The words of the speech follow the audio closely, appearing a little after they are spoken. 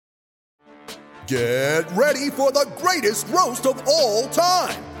Get ready for the greatest roast of all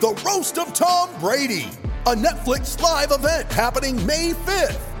time, the Roast of Tom Brady, a Netflix live event happening May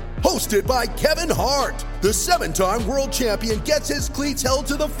 5th. Hosted by Kevin Hart, the 7-time world champion gets his cleats held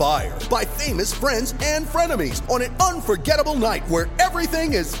to the fire by famous friends and frenemies on an unforgettable night where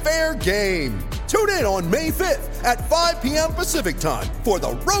everything is fair game. Tune in on May 5th at 5 p.m. Pacific time for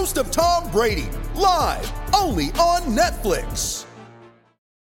the Roast of Tom Brady, live only on Netflix.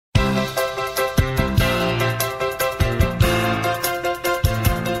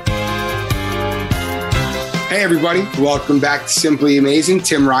 Hey everybody, welcome back to Simply Amazing.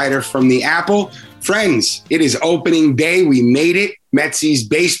 Tim Ryder from the Apple. Friends, it is opening day. We made it. Metsies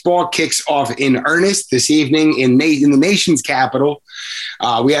baseball kicks off in earnest this evening in the nation's capital.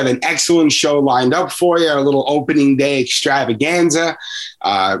 We have an excellent show lined up for you, a little opening day extravaganza.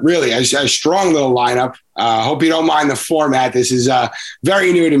 Really a strong little lineup. Hope you don't mind the format. This is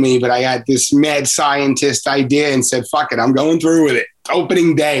very new to me, but I had this mad scientist idea and said, fuck it, I'm going through with it.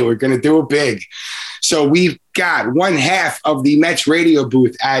 Opening day, we're going to do it big. So we've got one half of the Mets radio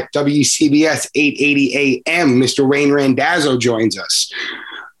booth at WCBS 880 AM. Mr. Wayne Randazzo joins us.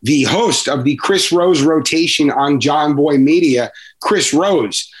 The host of the Chris Rose rotation on John Boy Media, Chris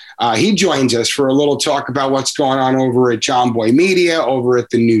Rose. He joins us for a little talk about what's going on over at John Boy Media, over at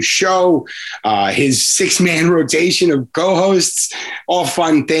the new show, his 6-man rotation of co-hosts, all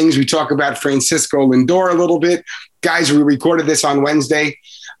fun things. We talk about Francisco Lindor a little bit. Guys, we recorded this on Wednesday.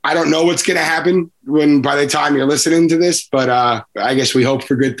 I don't know what's going to happen by the time you're listening to this, but I guess we hope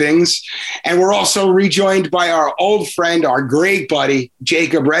for good things. And we're also rejoined by our old friend, our great buddy,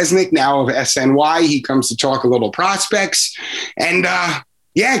 Jacob Resnick, now of SNY. He comes to talk a little prospects. And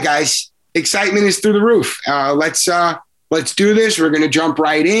yeah, guys, excitement is through the roof. Let's do this. We're going to jump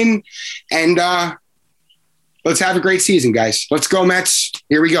right in and let's have a great season, guys. Let's go, Mets.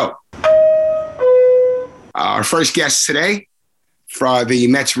 Here we go. Our first guest today, for the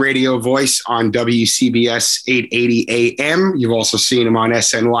Mets radio voice on WCBS 880 AM. You've also seen him on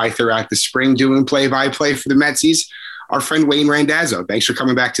SNY throughout the spring doing play-by-play for the Metsies. Our friend Wayne Randazzo. Thanks for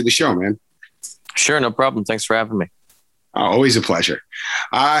coming back to the show, man. Sure, no problem. Thanks for having me. Always a pleasure.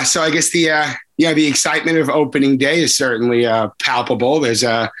 So I guess the excitement of opening day is certainly palpable. There's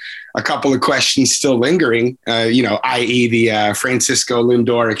a couple of questions still lingering, i.e. the Francisco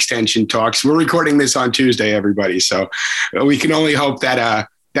Lindor extension talks. We're recording this on Tuesday, everybody. So we can only hope that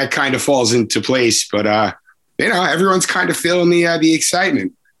that kind of falls into place. But, everyone's kind of feeling the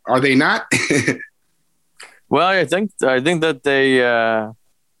excitement. Are they not? Well, I think that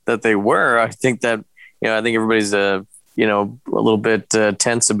they were. I think that, I think everybody's, a little bit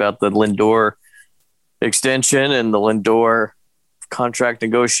tense about the Lindor extension and the Lindor contract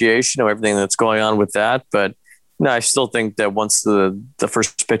negotiation or everything that's going on with that. But I still think that once the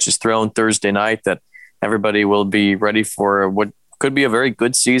first pitch is thrown Thursday night, that everybody will be ready for what could be a very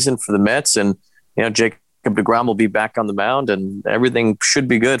good season for the Mets. And, Jacob deGrom will be back on the mound and everything should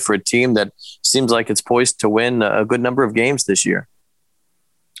be good for a team that seems like it's poised to win a good number of games this year.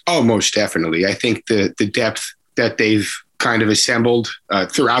 Oh, most definitely. I think the depth that they've kind of assembled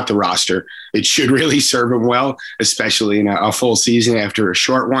throughout the roster, it should really serve them well, especially in a full season after a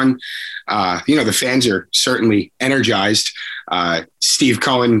short one. The fans are certainly energized. Steve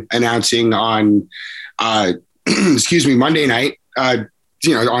Cohen announcing on, Monday night, on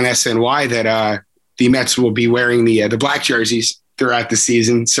SNY that the Mets will be wearing the black jerseys throughout the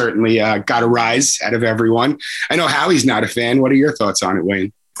season. Certainly got a rise out of everyone. I know Howie's not a fan. What are your thoughts on it,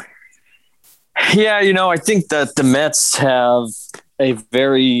 Wayne? Yeah, I think that the Mets have a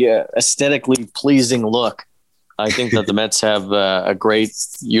very aesthetically pleasing look. I think that the Mets have a great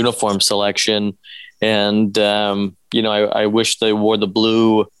uniform selection. And, I wish they wore the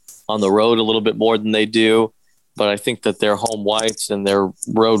blue on the road a little bit more than they do. But I think that their home whites and their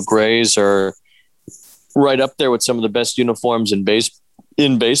road grays are right up there with some of the best uniforms in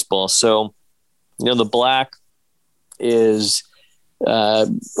baseball. So, the black is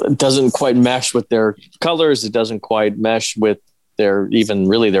doesn't quite mesh with their colors. It doesn't quite mesh with their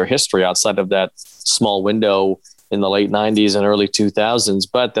history outside of that small window in the late 90s and early 2000s.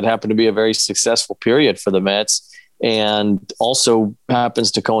 But that happened to be a very successful period for the Mets and also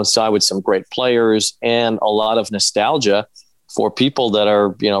happens to coincide with some great players and a lot of nostalgia for people that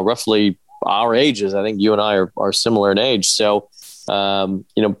are, roughly our ages. I think you and I are similar in age. So,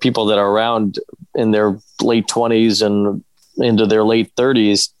 people that are around in their late 20s and into their late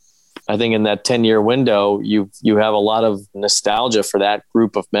 30s, I think in that 10-year window, you have a lot of nostalgia for that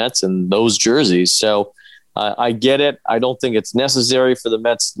group of Mets and those jerseys. So I get it. I don't think it's necessary for the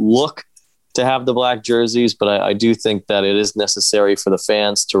Mets look to have the black jerseys, but I do think that it is necessary for the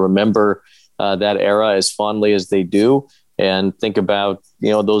fans to remember that era as fondly as they do, and think about,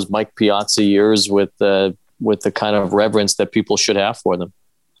 those Mike Piazza years with the kind of reverence that people should have for them.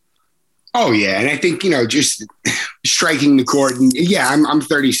 Oh yeah. And I think, just striking the chord, and I'm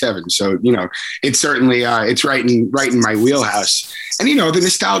 37. So, it's certainly, it's right in my wheelhouse. And, the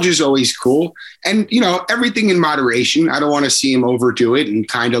nostalgia is always cool, and, everything in moderation. I don't want to see him overdo it and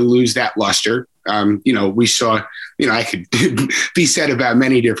kind of lose that luster. We saw, I could be said about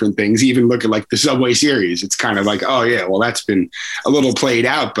many different things, even look at like the Subway Series. It's kind of like, oh yeah, well, that's been a little played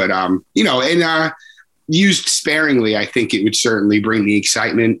out, but, used sparingly, I think it would certainly bring the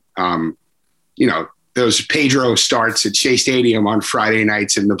excitement. Those Pedro starts at Shea Stadium on Friday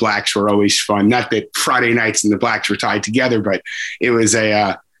nights and the Blacks were always fun. Not that Friday nights and the Blacks were tied together, but it was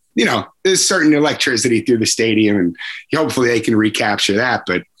there's certain electricity through the stadium, and hopefully they can recapture that.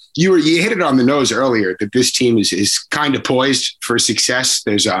 But you hit it on the nose earlier that this team is kind of poised for success.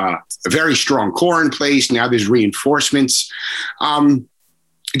 There's a very strong core in place. Now there's reinforcements.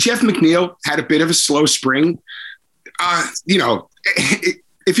 Jeff McNeil had a bit of a slow spring.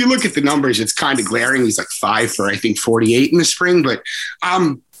 If you look at the numbers, it's kind of glaring. He's like 5 for, I think, 48 in the spring, but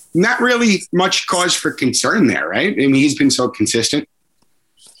not really much cause for concern there, right? I mean, he's been so consistent.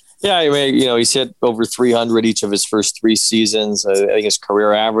 Yeah, I mean, he's hit over 300 each of his first 3 seasons. I think his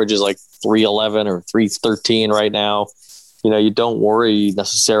career average is like 311 or 313 right now. You don't worry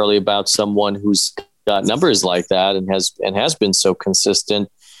necessarily about someone who's got numbers like that and has been so consistent.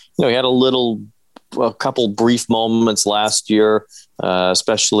 He had a couple brief moments last year,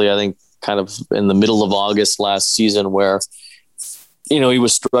 especially I think kind of in the middle of August last season where, he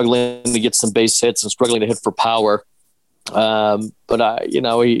was struggling to get some base hits and struggling to hit for power. But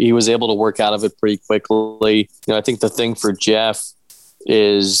he was able to work out of it pretty quickly. I think the thing for Jeff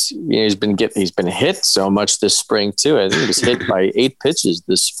is he's been hit so much this spring too. I think he was hit by 8 pitches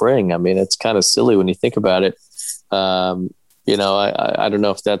this spring. I mean, it's kind of silly when you think about it. I don't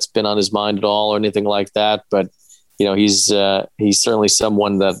know if that's been on his mind at all or anything like that, but he's certainly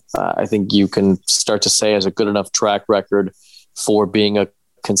someone that I think you can start to say has a good enough track record for being a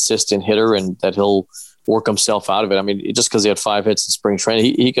consistent hitter, and that he'll work himself out of it. I mean, just because he had 5 hits in spring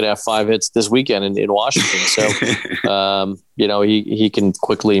training, he could have 5 hits this weekend in Washington. So, he can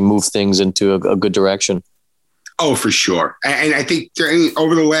quickly move things into a good direction. Oh, for sure. And I think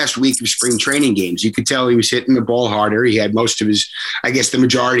over the last week of spring training games, you could tell he was hitting the ball harder. He had most of the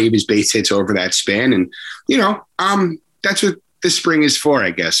majority of his base hits over that span. And, that's what this spring is for, I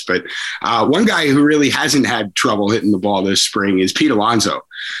guess. But one guy who really hasn't had trouble hitting the ball this spring is Pete Alonso.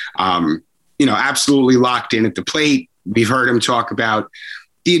 Absolutely locked in at the plate. We've heard him talk about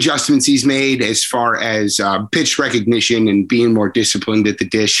the adjustments he's made as far as pitch recognition and being more disciplined at the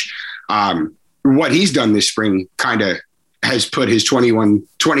dish. What he's done this spring kind of has put his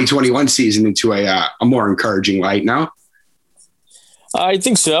 2021 season into a more encouraging light now. I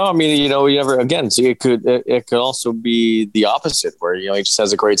think so. I mean, it could also be the opposite where, he just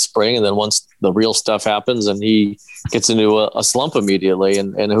has a great spring, and then once the real stuff happens and he gets into a slump immediately,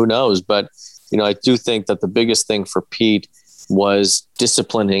 and who knows, but I do think that the biggest thing for Pete was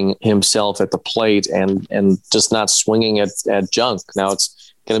disciplining himself at the plate and just not swinging at junk. Now it's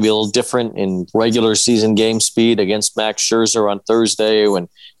going to be a little different in regular season game speed against Max Scherzer on Thursday when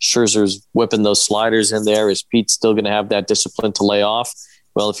Scherzer's whipping those sliders in there. Is Pete still going to have that discipline to lay off?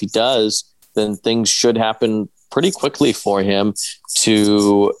 Well, if he does, then things should happen pretty quickly for him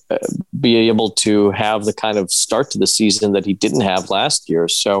to be able to have the kind of start to the season that he didn't have last year.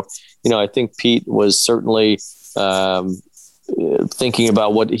 So, I think Pete was certainly thinking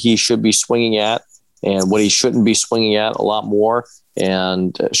about what he should be swinging at and what he shouldn't be swinging at a lot more,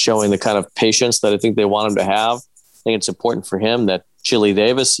 and showing the kind of patience that I think they want him to have. I think it's important for him that Chili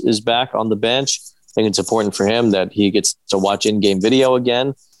Davis is back on the bench. I think it's important for him that he gets to watch in-game video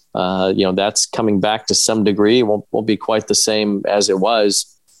again. That's coming back to some degree. It won't be quite the same as it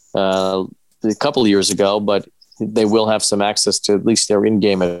was a couple of years ago, but they will have some access to at least their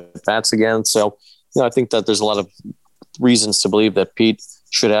in-game at-bats again. So, I think that there's a lot of reasons to believe that Pete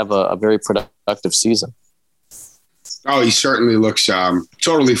should have a very productive season. Oh, he certainly looks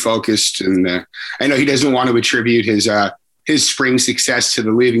totally focused, and I know he doesn't want to attribute his spring success to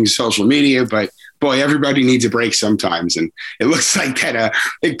the leaving social media, but boy, everybody needs a break sometimes, and it looks like that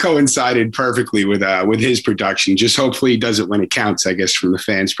it coincided perfectly with his production. Just hopefully he does it when it counts, I guess, from the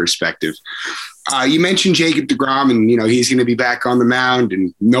fans' perspective. You mentioned Jacob deGrom, and he's going to be back on the mound,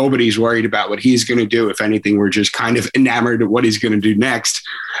 and nobody's worried about what he's going to do. If anything, we're just kind of enamored of what he's going to do next.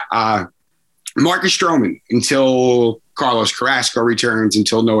 Marcus Stroman, until Carlos Carrasco returns,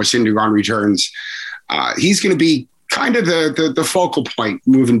 until Noah Syndergaard returns, he's going to be kind of the focal point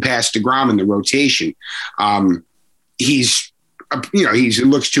moving past DeGrom in the rotation. He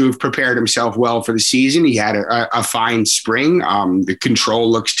looks to have prepared himself well for the season. He had a fine spring. The control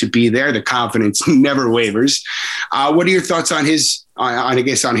looks to be there. The confidence never wavers. What are your thoughts on his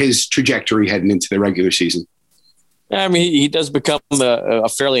trajectory heading into the regular season? I mean, he does become a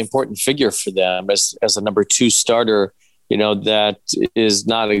fairly important figure for them as a number 2 starter. That is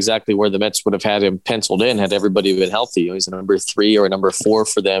not exactly where the Mets would have had him penciled in had everybody been healthy. He's a number 3 or a number 4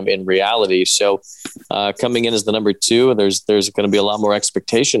 for them in reality. So coming in as the number 2, there's going to be a lot more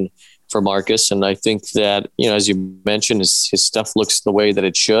expectation for Marcus. And I think that, as you mentioned, his stuff looks the way that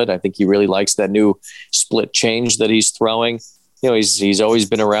it should. I think he really likes that new split change that he's throwing. He's always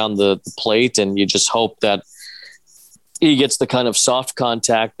been around the plate, and you just hope that he gets the kind of soft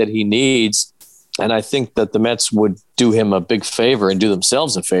contact that he needs. And I think that the Mets would do him a big favor and do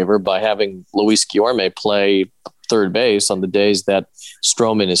themselves a favor by having Luis Guillorme play third base on the days that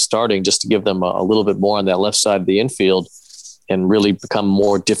Stroman is starting, just to give them a little bit more on that left side of the infield and really become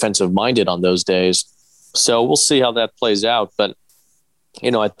more defensive minded on those days. So we'll see how that plays out. But,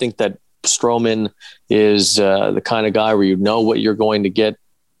 I think that Stroman is the kind of guy where what you're going to get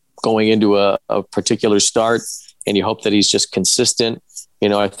going into a particular start, and you hope that he's just consistent.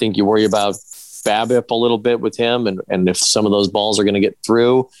 I think you worry about BABIP a little bit with him, and if some of those balls are going to get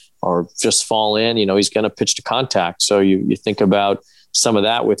through or just fall in, he's going to pitch to contact. So you think about some of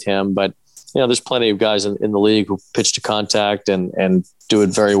that with him, but there's plenty of guys in the league who pitch to contact and do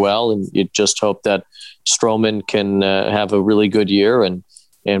it very well. And you just hope that Stroman can have a really good year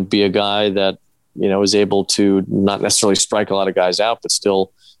and be a guy that, is able to not necessarily strike a lot of guys out, but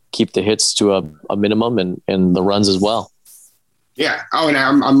still keep the hits to a minimum and the runs as well. Yeah. Oh, and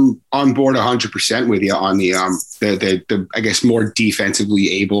I'm on board 100% with you on the I guess more defensively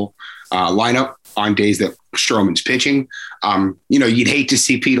able lineup on days that Stroman's pitching. You'd hate to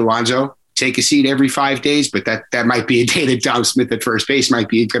see Pete Alonso take a seat every 5 days, but that might be a day that Dom Smith at first base might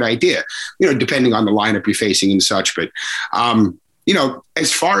be a good idea, depending on the lineup you're facing and such. But,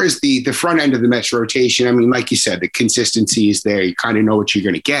 as far as the front end of the Mets rotation, I mean, like you said, the consistency is there. You kind of know what you're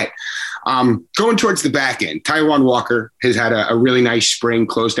going to get. Going towards the back end, Taijuan Walker has had a really nice spring,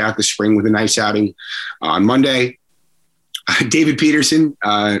 closed out the spring with a nice outing on Monday. David Peterson,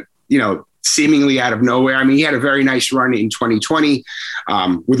 seemingly out of nowhere. I mean, he had a very nice run in 2020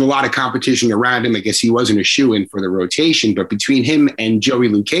 with a lot of competition around him. I guess he wasn't a shoo-in for the rotation, but between him and Joey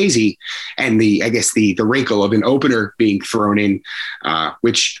Lucchesi and the wrinkle of an opener being thrown in,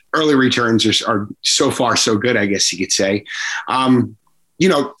 which early returns are so far so good, I guess you could say.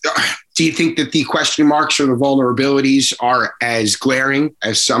 Do you think that the question marks or the vulnerabilities are as glaring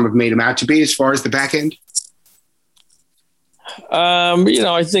as some have made them out to be as far as the back end?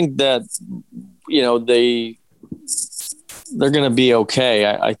 I think that, they're going to be okay.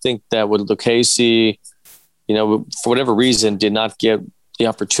 I think that with Lucchesi, for whatever reason, did not get the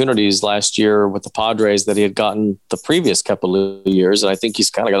opportunities last year with the Padres that he had gotten the previous couple of years. And I think he's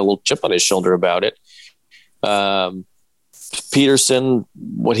kind of got a little chip on his shoulder about it. Peterson,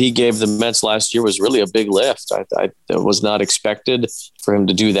 what he gave the Mets last year was really a big lift. I was not expected for him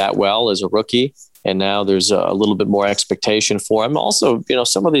to do that well as a rookie. And now there's a little bit more expectation for him. Also,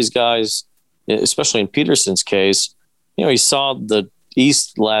 some of these guys, especially in Peterson's case, he saw the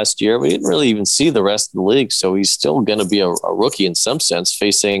East last year, but he didn't really even see the rest of the league. So he's still going to be a rookie in some sense,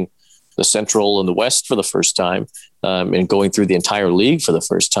 facing the Central and the West for the first time, and going through the entire league for the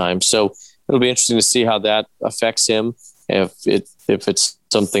first time. So it'll be interesting to see how that affects him. If it's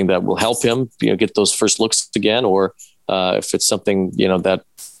something that will help him, get those first looks again, or if it's something, that,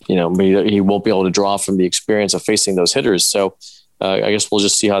 maybe he won't be able to draw from the experience of facing those hitters. So I guess we'll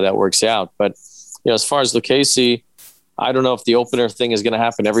just see how that works out. But, as far as Lucchesi, I don't know if the opener thing is going to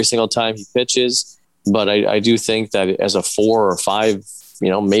happen every single time he pitches, but I do think that as a 4 or 5,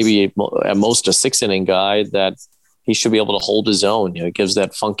 maybe at most a 6 inning guy, that he should be able to hold his own. It gives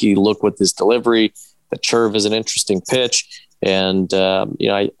that funky look with his delivery. The curve is an interesting pitch. And,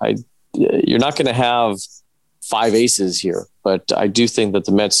 you're not going to have 5 aces here, but I do think that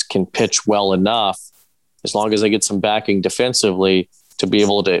the Mets can pitch well enough as long as they get some backing defensively to be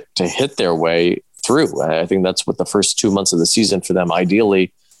able to hit their way through. I think that's what the first 2 months of the season for them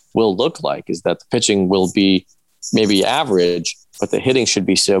ideally will look like, is that the pitching will be maybe average, but the hitting should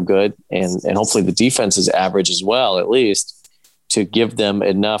be so good. And hopefully the defense is average as well, at least, to give them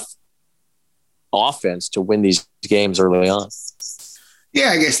enough offense to win these games early on. Yeah,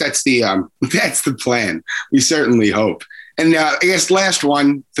 I guess that's the plan. We certainly hope. And I guess last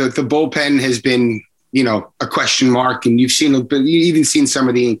one, the bullpen has been a question mark, and you've even seen some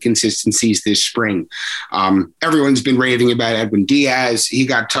of the inconsistencies this spring. Everyone's been raving about Edwin Diaz. He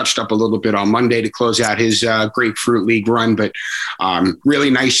got touched up a little bit on Monday to close out his Grapefruit League run, but really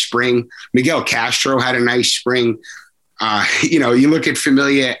nice spring. Miguel Castro had a nice spring. You look at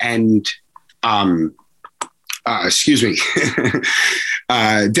Familia and Dellin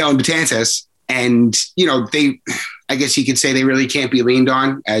Betances, and, I guess you could say they really can't be leaned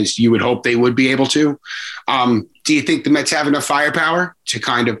on as you would hope they would be able to. Do you think the Mets have enough firepower to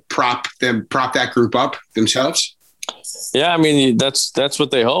kind of prop that group up themselves? Yeah, I mean, that's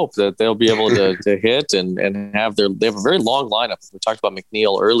what they hope, that they'll be able to hit and they have a very long lineup. We talked about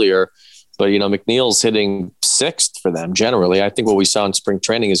McNeil earlier, but, McNeil's hitting sixth for them generally. I think what we saw in spring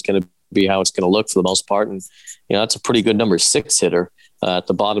training is going to be how it's going to look for the most part. And, that's a pretty good number 6 hitter. At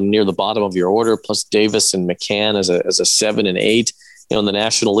the bottom, near the bottom of your order, plus Davis and McCann as a 7 and 8. In the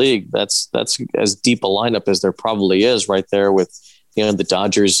National League, that's as deep a lineup as there probably is, right there with the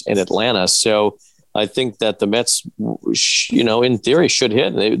Dodgers and Atlanta. So I think that the Mets, in theory, should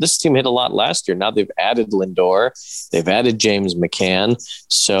hit. This team hit a lot last year. Now they've added Lindor, they've added James McCann.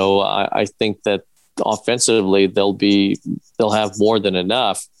 So I think that offensively they'll have more than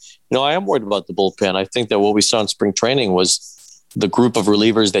enough. I am worried about the bullpen. I think that what we saw in spring training was the group of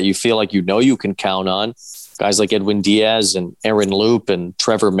relievers that you feel like you can count on. Guys like Edwin Diaz and Aaron Loop and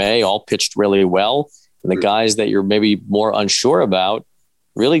Trevor May all pitched really well. And the guys that you're maybe more unsure about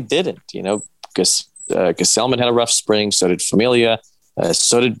really didn't. Gesellman had a rough spring, so did Familia,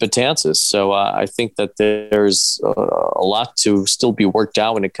 so did Betances. So I think that there's a lot to still be worked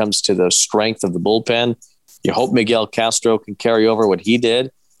out when it comes to the strength of the bullpen. You hope Miguel Castro can carry over what he did.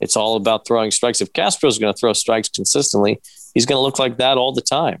 It's all about throwing strikes. If Castro's going to throw strikes consistently, he's going to look like that all the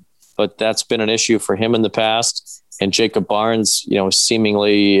time. But that's been an issue for him in the past. And Jacob Barnes,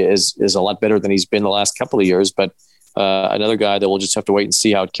 seemingly is a lot better than he's been the last couple of years. But another guy that we'll just have to wait and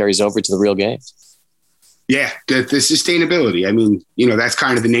see how it carries over to the real games. Yeah, the sustainability. I mean, that's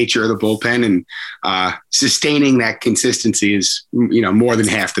kind of the nature of the bullpen, and sustaining that consistency is, more than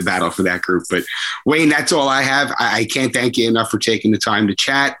half the battle for that group. But Wayne, that's all I have. I can't thank you enough for taking the time to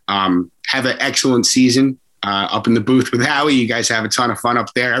chat. Have an excellent season up in the booth with Howie. You guys have a ton of fun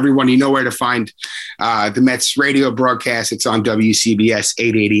up there. Everyone, you know where to find the Mets radio broadcast. It's on WCBS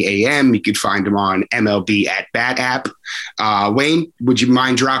 880 AM. You could find them on MLB at Bat app. Wayne, would you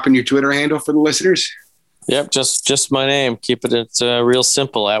mind dropping your Twitter handle for the listeners? Yep, just my name. Keep it real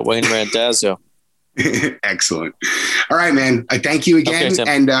simple, at Wayne Randazzo. Excellent. All right, man. I thank you again,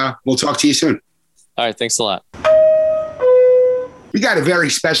 and we'll talk to you soon. All right, thanks a lot. We got a very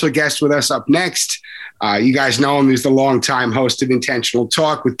special guest with us up next. You guys know him. He's the longtime host of Intentional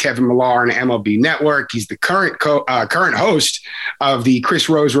Talk with Kevin Millar on MLB Network. He's the current host of the Chris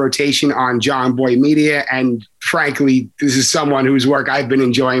Rose rotation on John Boy Media. And frankly, this is someone whose work I've been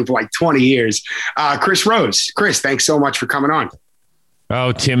enjoying for like 20 years. Chris Rose. Chris, thanks so much for coming on.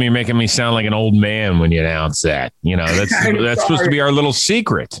 Oh, Tim, you're making me sound like an old man when you announce that. That's supposed to be our little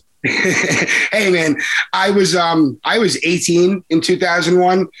secret. Hey, man, I was 18 in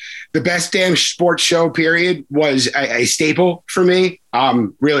 2001. The Best Damn Sports Show period was a staple for me.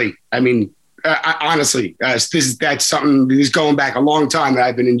 Really, I mean, honestly, that's something that is going back a long time that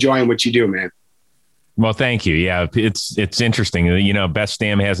I've been enjoying what you do, man. Well, thank you. Yeah, it's interesting. Best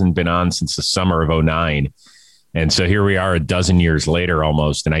Damn hasn't been on since the summer of 2009. And so here we are a dozen years later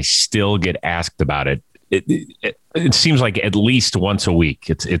almost, and I still get asked about it. It seems like at least once a week.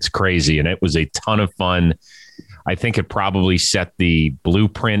 It's crazy. And it was a ton of fun. I think it probably set the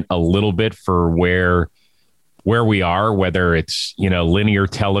blueprint a little bit for where we are, whether it's, linear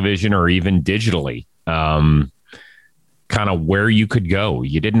television or even digitally, kind of where you could go.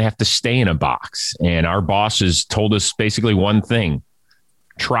 You didn't have to stay in a box. And our bosses told us basically one thing: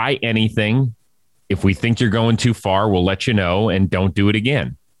 try anything. If we think you're going too far, we'll let you know, and don't do it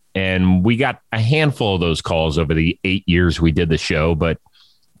again. And we got a handful of those calls over the 8 years we did the show. But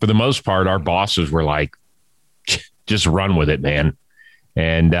for the most part, our bosses were like, just run with it, man.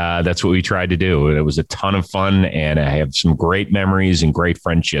 And that's what we tried to do. And it was a ton of fun. And I have some great memories and great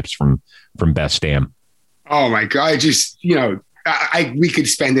friendships from Best Damn. Oh, my God. We could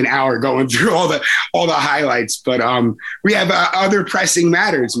spend an hour going through all the highlights, but we have other pressing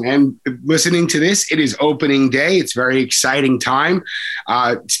matters, man. Listening to this, it is opening day. It's very exciting time.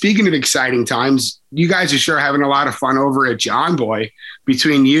 Speaking of exciting times, you guys are sure having a lot of fun over at John Boy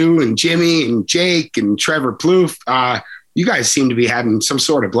between you and Jimmy and Jake and Trevor Plouffe. You guys seem to be having some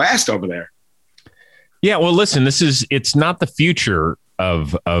sort of blast over there. Yeah, well, listen, it's not the future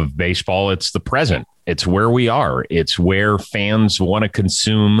of baseball. It's the present. It's where we are. It's where fans want to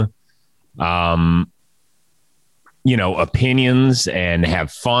consume opinions and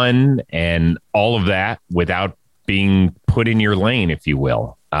have fun and all of that without being put in your lane, if you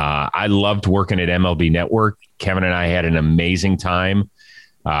will. I loved working at MLB Network. Kevin and I had an amazing time.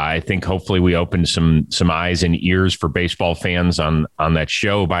 I think hopefully we opened some eyes and ears for baseball fans on that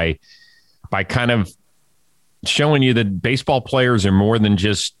show by kind of showing you that baseball players are more than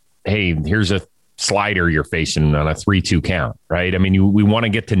just, hey, here's a slider you're facing on a 3-2 count, right? I mean, we want to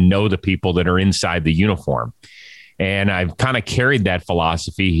get to know the people that are inside the uniform. And I've kind of carried that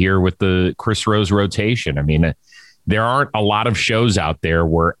philosophy here with the Chris Rose rotation. I mean, there aren't a lot of shows out there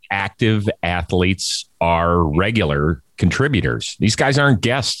where active athletes are regular contributors. These guys aren't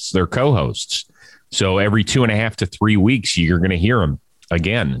guests, they're co-hosts. So every 2.5 to 3 weeks, you're going to hear them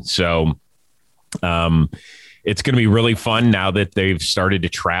again. So it's going to be really fun now that they've started to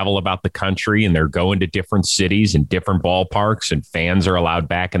travel about the country and they're going to different cities and different ballparks and fans are allowed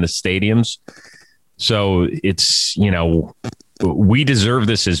back in the stadiums. So it's, we deserve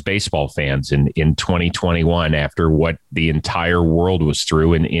this as baseball fans in 2021 after what the entire world was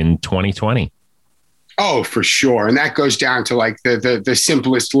through in 2020. Oh, for sure. And that goes down to like the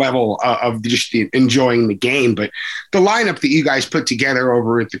simplest level of just enjoying the game. But the lineup that you guys put together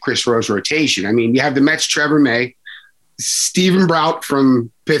over at the Chris Rose rotation, I mean, you have the Mets, Trevor May, Stephen Brault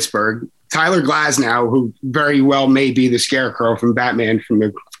from Pittsburgh, Tyler Glasnow, who very well may be the Scarecrow from Batman, from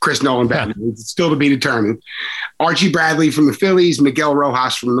the Chris Nolan Batman. It's still to be determined. Archie Bradley from the Phillies, Miguel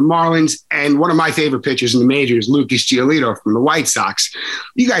Rojas from the Marlins, and one of my favorite pitchers in the majors, Lucas Giolito from the White Sox.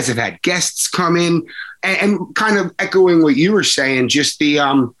 You guys have had guests come in and kind of echoing what you were saying, just the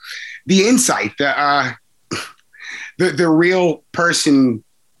insight, the real person-ish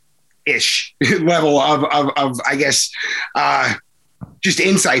level of I guess, just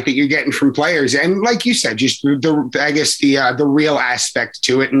insight that you're getting from players. And like you said, just the real aspect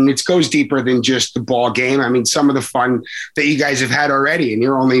to it. And it goes deeper than just the ball game. I mean, some of the fun that you guys have had already, and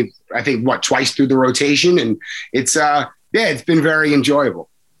you're only, I think, twice through the rotation. And it's been very enjoyable.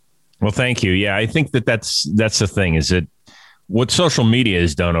 Well, thank you. Yeah, I think that's the thing, is that what social media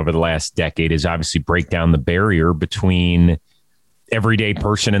has done over the last decade is obviously break down the barrier between everyday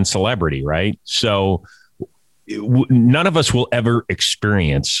person and celebrity, right? So none of us will ever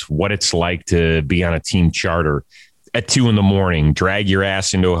experience what it's like to be on a team charter at 2 a.m, drag your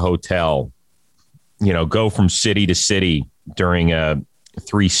ass into a hotel, go from city to city during a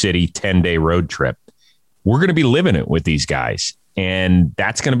 3-city 10-day road trip. We're going to be living it with these guys. And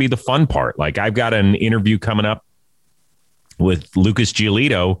that's going to be the fun part. Like, I've got an interview coming up with Lucas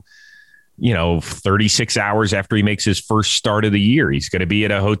Giolito, 36 hours after he makes his first start of the year. He's going to be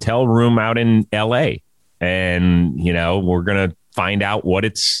at a hotel room out in LA. And, we're going to find out what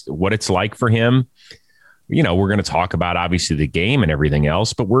it's like for him. We're going to talk about obviously the game and everything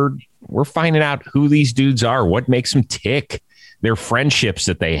else, but we're finding out who these dudes are, what makes them tick, their friendships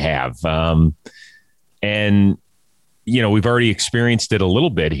that they have. And, we've already experienced it a little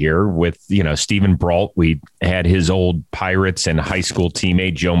bit here with, Stephen Brault. We had his old Pirates and high school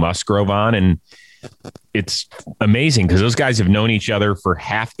teammate, Joe Musgrove, on, and it's amazing because those guys have known each other for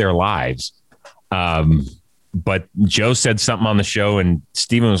half their lives. But Joe said something on the show and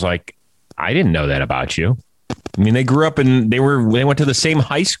Stephen was like, I didn't know that about you. I mean, they grew up and they went to the same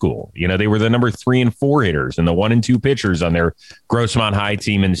high school. They were the number 3 and 4 hitters and the 1 and 2 pitchers on their Grossmont High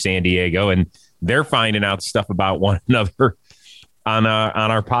team in San Diego. And they're finding out stuff about one another on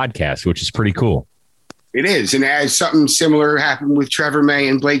our podcast, which is pretty cool. It is. And as something similar happened with Trevor May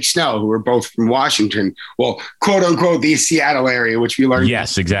and Blake Snell, who are both from Washington. Well, quote unquote, the Seattle area, which we learned.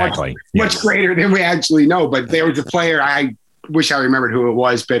 Yes, exactly. Much greater than we actually know. But there was a player, I wish I remembered who it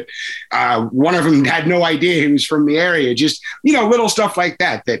was, but one of them had no idea he was from the area. Just, little stuff like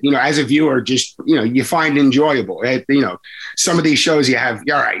that, as a viewer, just, you find enjoyable. Some of these shows you have,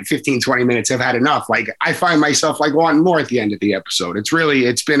 all right, 15, 20 minutes, I've had enough. Like, I find myself like wanting more at the end of the episode.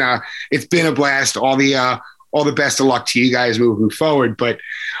 It's been a blast. All the best of luck to you guys moving forward. But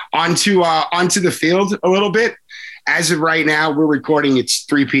onto the field a little bit. As of right now, we're recording. It's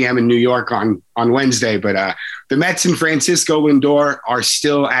 3 p.m. in New York on Wednesday, but the Mets and Francisco Lindor are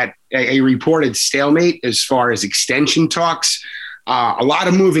still at a reported stalemate as far as extension talks. A lot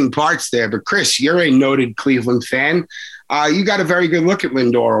of moving parts there. But Chris, you're a noted Cleveland fan. You got a very good look at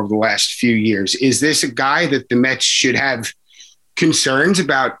Lindor over the last few years. Is this a guy that the Mets should have concerns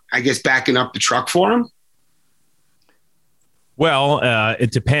about, I guess, backing up the truck for him? Well, it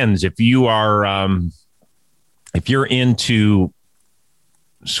depends. If you are... if you're into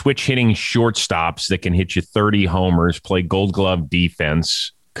switch hitting shortstops that can hit you 30 homers, play Gold Glove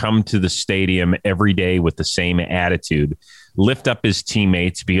defense, come to the stadium every day with the same attitude, lift up his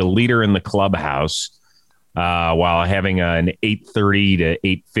teammates, be a leader in the clubhouse, while having an 830 to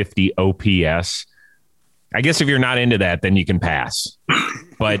 850 OPS. I guess if you're not into that, then you can pass.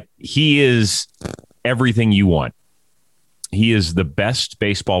 But he is everything you want. He is the best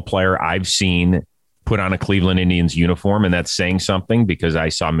baseball player I've seen put on a Cleveland Indians uniform, and that's saying something because I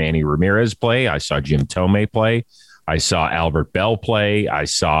saw Manny Ramirez play. I saw Jim Thome play. I saw Albert Bell play. I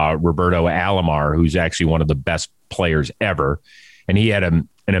saw Roberto Alomar, who's actually one of the best players ever. And he had an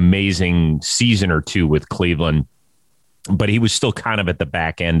amazing season or two with Cleveland, but he was still kind of at the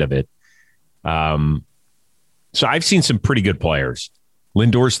back end of it. So I've seen some pretty good players.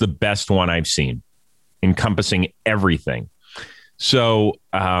 Lindor's the best one I've seen, encompassing everything. So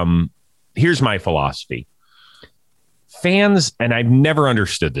here's my philosophy. Fans, and I've never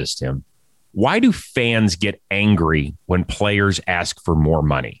understood this, Tim, why do fans get angry when players ask for more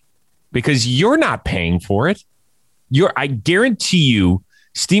money? Because you're not paying for it. I guarantee you,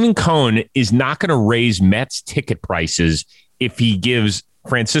 Stephen Cohen is not going to raise Mets ticket prices if he gives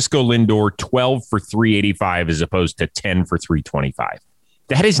Francisco Lindor 12 for $385 as opposed to 10 for $325.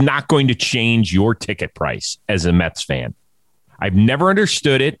 That is not going to change your ticket price as a Mets fan. I've never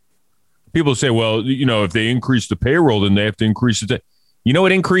understood it. People say, well, if they increase the payroll, then they have to increase it. You know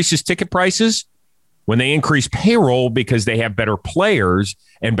what increases ticket prices? When they increase payroll because they have better players,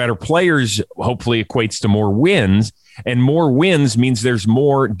 and better players hopefully equates to more wins, and more wins means there's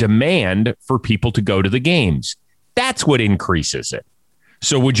more demand for people to go to the games. That's what increases it.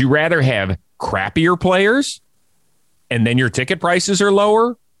 So would you rather have crappier players and then your ticket prices are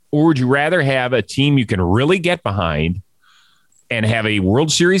lower? Or would you rather have a team you can really get behind and have a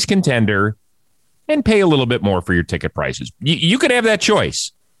World Series contender and pay a little bit more for your ticket prices? You could have that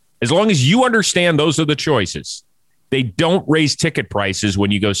choice as long as you understand those are the choices. They don't raise ticket prices when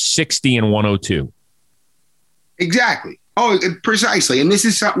you go 60 and 102. Exactly. Oh, precisely. And this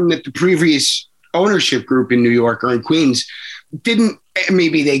is something that the previous ownership group in New York or in Queens didn't,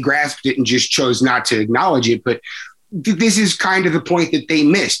 maybe they grasped it and just chose not to acknowledge it, but this is kind of the point that they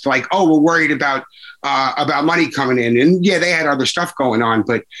missed. Like, oh, we're worried about money coming in. And yeah, they had other stuff going on,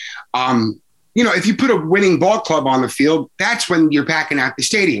 but if you put a winning ball club on the field, that's when you're packing out the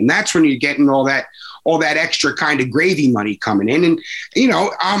stadium. That's when you're getting all that extra kind of gravy money coming in. And,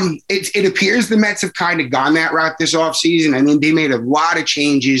 it appears the Mets have kind of gone that route this offseason. I mean, they made a lot of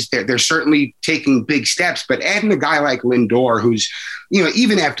changes. They're certainly taking big steps, but adding a guy like Lindor, who's,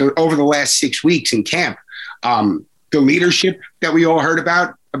 even over the last 6 weeks in camp, the leadership that we all heard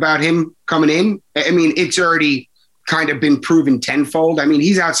about him coming in, I mean, it's already kind of been proven tenfold. I mean,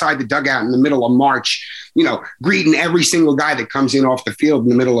 he's outside the dugout in the middle of March, greeting every single guy that comes in off the field in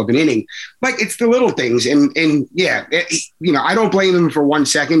the middle of an inning. Like, it's the little things. And yeah, I don't blame him for 1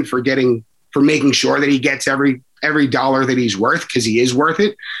 second for making sure that he gets every dollar that he's worth, because he is worth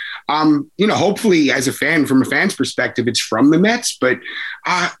it. Hopefully as a fan, from a fan's perspective, it's from the Mets, but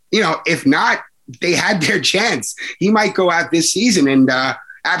if not, they had their chance. He might go out this season and,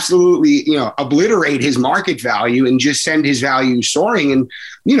 absolutely, obliterate his market value and just send his value soaring. And,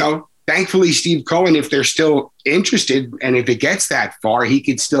 thankfully, Steve Cohen, if they're still interested and if it gets that far, he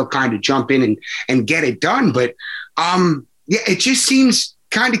could still kind of jump in and get it done. But it just seems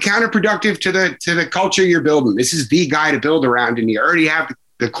kind of counterproductive to the culture you're building. This is the guy to build around, and you already have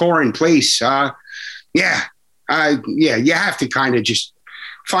the core in place. You have to kind of just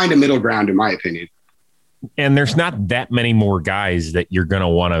find a middle ground, in my opinion. And there's not that many more guys that you're going to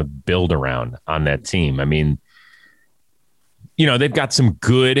want to build around on that team. I mean, they've got some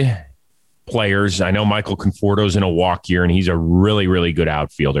good players. I know Michael Conforto's in a walk year, and he's a really, really good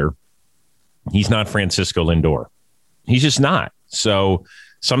outfielder. He's not Francisco Lindor. He's just not. So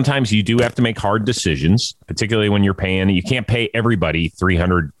sometimes you do have to make hard decisions, particularly when you're paying. You can't pay everybody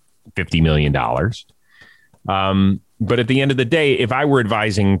 $350 million. But at the end of the day, if I were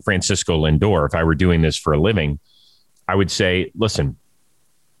advising Francisco Lindor, if I were doing this for a living, I would say, listen,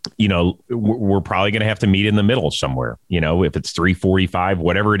 we're probably going to have to meet in the middle somewhere, if it's 345,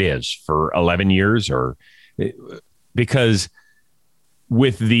 whatever it is, for 11 years, because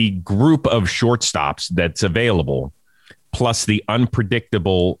with the group of shortstops that's available, plus the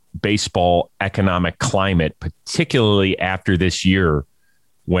unpredictable baseball economic climate, particularly after this year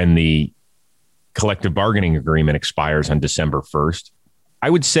when the collective bargaining agreement expires on December 1st, I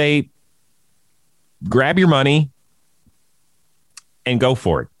would say grab your money and go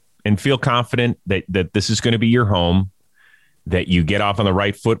for it, and feel confident that this is going to be your home, that you get off on the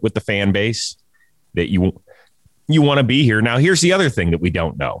right foot with the fan base, that you want to be here. Now, here's the other thing that we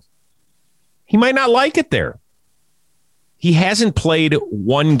don't know. He might not like it there. He hasn't played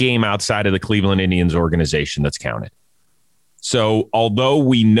one game outside of the Cleveland Indians organization that's counted. So although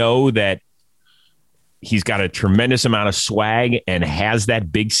we know that He's got a tremendous amount of swag and has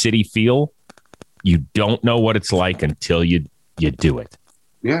that big city feel. You don't know what it's like until you do it.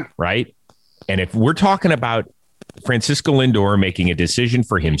 Yeah. Right. And if we're talking about Francisco Lindor making a decision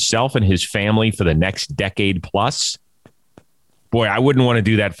for himself and his family for the next decade plus, boy, I wouldn't want to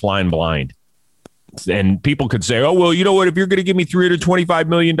do that flying blind. And people could say, oh, well, you know what? If you're going to give me $325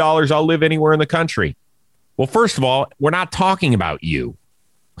 million, I'll live anywhere in the country. Well, first of all, we're not talking about you.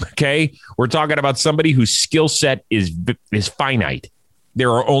 Okay. We're talking about somebody whose skill set is finite.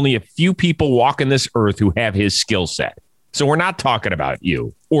 There are only a few people walking this earth who have his skill set. So we're not talking about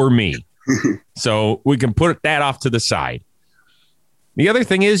you or me. So we can put that off to the side. The other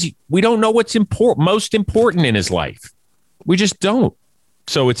thing is we don't know what's most important in his life. We just don't.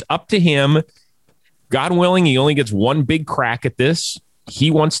 So it's up to him. God willing, he only gets one big crack at this.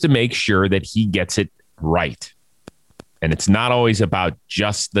 He wants to make sure that he gets it right. And it's not always about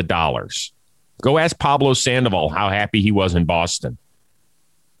just the dollars. Go ask Pablo Sandoval how happy he was in Boston.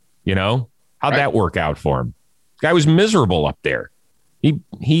 You know, how'd that work out for him? Guy was miserable up there.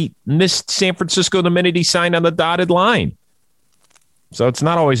 He missed San Francisco the minute he signed on the dotted line. So it's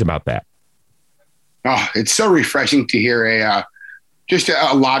not always about that. Oh, it's so refreshing to hear just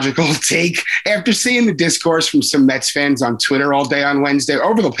a logical take after seeing the discourse from some Mets fans on Twitter all day on Wednesday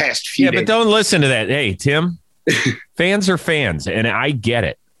over the past few days. But don't listen to that. Hey, Tim, fans are fans, and I get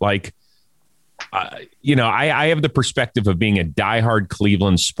it. Like, I have the perspective of being a diehard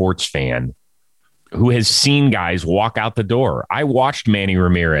Cleveland sports fan who has seen guys walk out the door. I watched Manny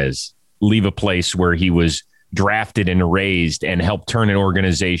Ramirez leave a place where he was drafted and raised and helped turn an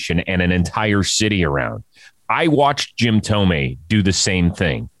organization and an entire city around. I watched Jim Thome do the same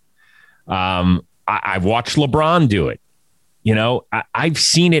thing. I've watched LeBron do it. You know, I've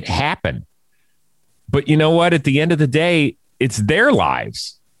seen it happen. But you know what? At the end of the day, it's their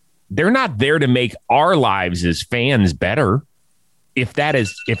lives. They're not there to make our lives as fans better. If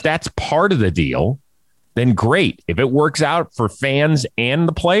that's part of the deal, then great. If it works out for fans and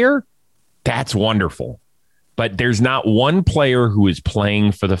the player, that's wonderful. But there's not one player who is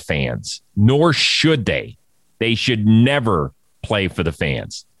playing for the fans, nor should they. They should never play for the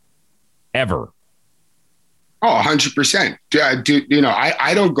fans, ever. Oh, 100%.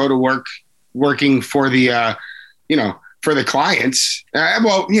 I don't go to work working for the, for the clients.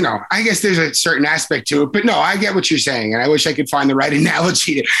 I guess there's a certain aspect to it, but no, I get what you're saying. And I wish I could find the right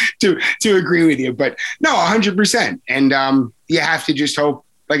analogy to agree with you, but no, 100%. And you have to just hope,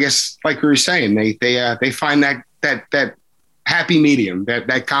 I guess, like we were saying, they find that happy medium,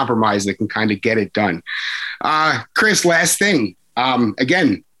 that compromise that can kind of get it done. Chris, last thing,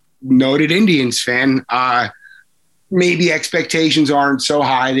 again, noted Indians fan, maybe expectations aren't so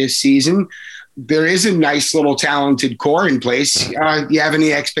high this season. There is a nice little talented core in place. Do you have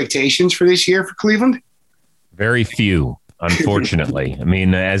any expectations for this year for Cleveland? Very few, unfortunately. I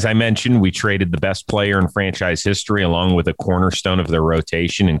mean, as I mentioned, we traded the best player in franchise history along with a cornerstone of their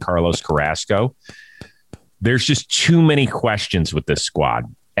rotation in Carlos Carrasco. There's just too many questions with this squad.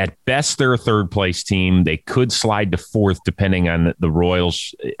 At best, they're a third place team. They could slide to fourth depending on the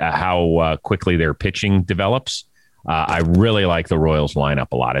Royals, how quickly their pitching develops. I really like the Royals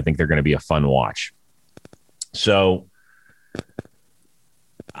lineup a lot. I think they're going to be a fun watch. So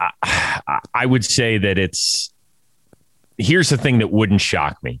I would say that here's the thing that wouldn't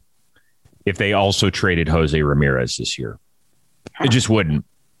shock me if they also traded Jose Ramirez this year. It just wouldn't.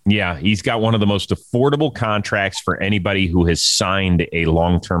 Yeah, he's got one of the most affordable contracts for anybody who has signed a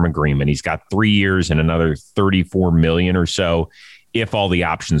long-term agreement. He's got 3 years and another $34 million or so if all the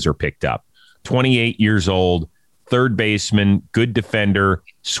options are picked up. 28 years old, third baseman, good defender,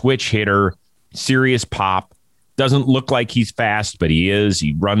 switch hitter, serious pop. Doesn't look like he's fast, but he is.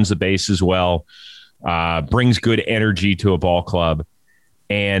 He runs the bases well, brings good energy to a ball club.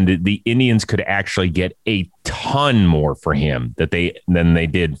 And the Indians could actually get a ton more for him than they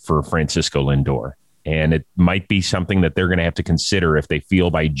did for Francisco Lindor. And it might be something that they're going to have to consider if they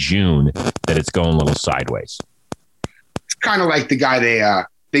feel by June that it's going a little sideways. It's kind of like the guy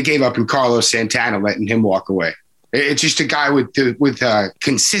they gave up in Carlos Santana, letting him walk away. It's just a guy with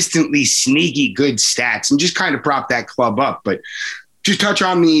consistently sneaky good stats and just kind of prop that club up. But just touch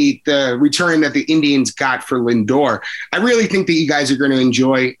on the return that the Indians got for Lindor. I really think that you guys are going to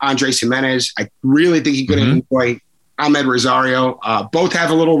enjoy Andrés Giménez. I really think you're going to enjoy Ahmed Rosario. Both have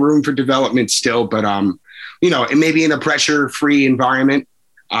a little room for development still, but and maybe in a pressure-free environment,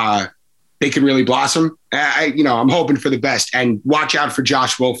 they could really blossom. I'm hoping for the best. And watch out for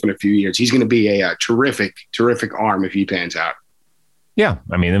Josh Wolf in a few years. He's going to be a terrific, terrific arm if he pans out. Yeah,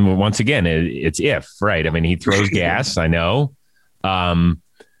 I mean, once again, it's if, right? I mean, he throws gas, I know.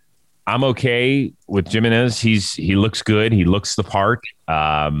 I'm okay with Jimenez. He looks good. He looks the part.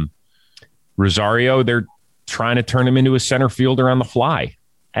 Rosario, they're trying to turn him into a center fielder on the fly.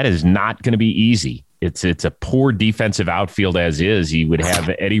 That is not going to be easy. It's a poor defensive outfield as is. He would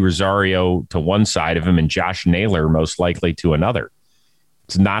have Eddie Rosario to one side of him and Josh Naylor most likely to another.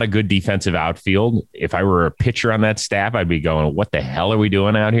 It's not a good defensive outfield. If I were a pitcher on that staff, I'd be going, what the hell are we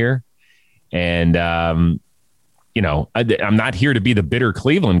doing out here? And, I'm not here to be the bitter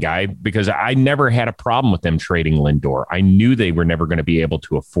Cleveland guy because I never had a problem with them trading Lindor. I knew they were never going to be able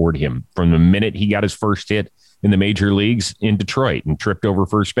to afford him from the minute he got his first hit in the major leagues in Detroit and tripped over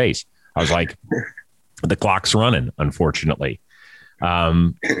first base. I was like, the clock's running, unfortunately.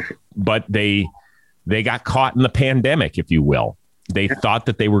 But they got caught in the pandemic, if you will. They thought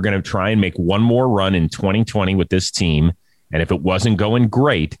that they were going to try and make one more run in 2020 with this team. And if it wasn't going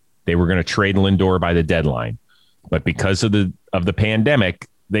great, they were going to trade Lindor by the deadline. But because of the pandemic,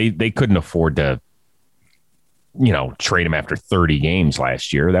 they couldn't afford to, trade him after 30 games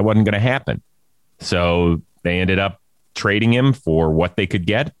last year. That wasn't going to happen. So they ended up trading him for what they could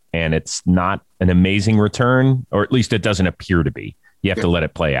get. And it's not an amazing return, or at least it doesn't appear to be. You have to let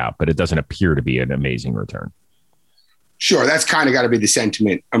it play out, but it doesn't appear to be an amazing return. Sure, that's kind of got to be the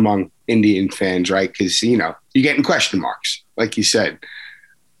sentiment among Indian fans, right? Because, you're getting question marks, like you said.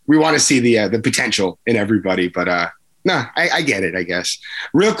 We want to see the potential in everybody, but no, I get it, I guess.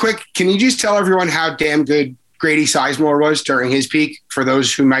 Real quick, can you just tell everyone how damn good Grady Sizemore was during his peak for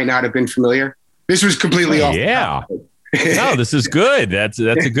those who might not have been familiar? This was completely off. Yeah. No, this is good. That's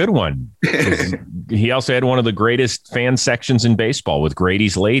a good one. He also had one of the greatest fan sections in baseball with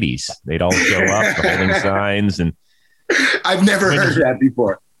Grady's ladies. They'd all show up holding signs. And I've never heard that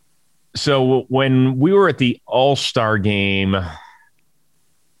before. So when we were at the All-Star game,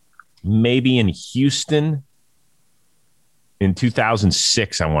 maybe in Houston in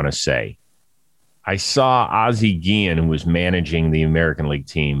 2006, I want to say, I saw Ozzie Guillen, who was managing the American League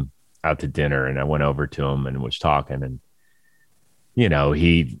team, out to dinner, and I went over to him and was talking, and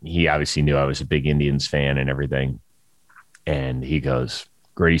he obviously knew I was a big Indians fan and everything, and he goes,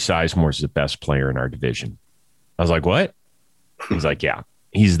 Grady Sizemore is the best player in our division. I was like, what? He's like, yeah,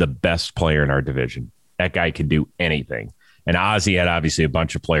 he's the best player in our division. That guy can do anything. And Ozzie had obviously a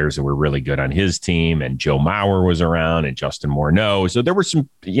bunch of players that were really good on his team, and Joe Mauer was around and Justin Morneau. So there were some,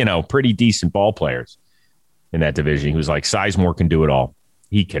 pretty decent ball players in that division. He was like, Sizemore can do it all.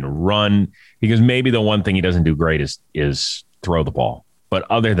 He can run, because maybe the one thing he doesn't do great is throw the ball. But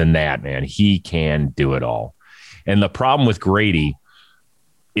other than that, man, he can do it all. And the problem with Grady,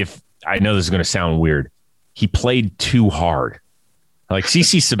 if I know this is going to sound weird, he played too hard. Like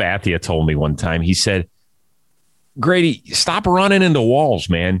CC Sabathia told me one time, he said, Grady, stop running into walls,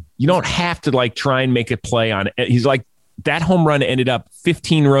 man. You don't have to try and make a play on it. He's like, that home run ended up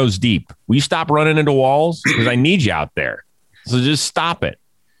 15 rows deep. Will you stop running into walls? Because I need you out there. So just stop it.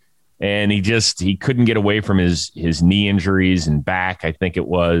 And he couldn't get away from his knee injuries and back, I think it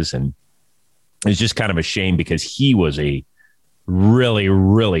was. And it's just kind of a shame because he was a really,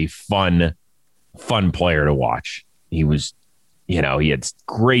 really fun player to watch. He was, he had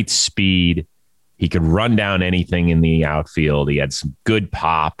great speed. He could run down anything in the outfield. He had some good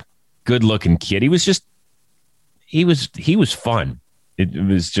pop, good looking kid. He was fun.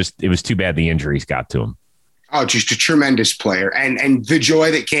 It was too bad the injuries got to him. Oh, just a tremendous player. And the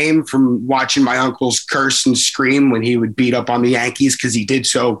joy that came from watching my uncles curse and scream when he would beat up on the Yankees because he did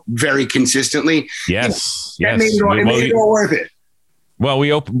so very consistently. Yes. That made it all worth it. Well,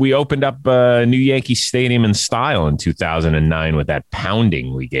 we opened up New Yankee Stadium in style in 2009 with that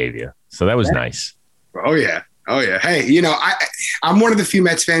pounding we gave you. So that was nice. Oh, yeah. Hey, I'm one of the few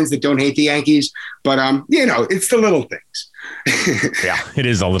Mets fans that don't hate the Yankees, but, it's the little things. Yeah, it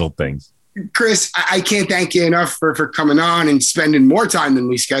is the little things. Chris, I can't thank you enough for coming on and spending more time than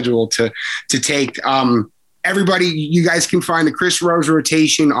we scheduled to take. Everybody, you guys can find the Chris Rose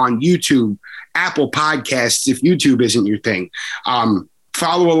Rotation on YouTube, Apple Podcasts, if YouTube isn't your thing.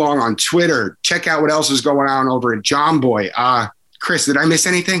 Follow along on Twitter. Check out what else is going on over at John Boy. Chris, did I miss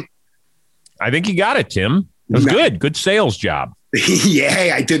anything? I think you got it, Tim. It was good. Good sales job.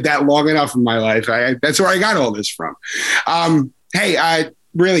 Yeah, I did that long enough in my life. That's where I got all this from.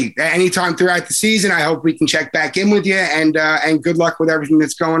 Really, anytime throughout the season, I hope we can check back in with you, and good luck with everything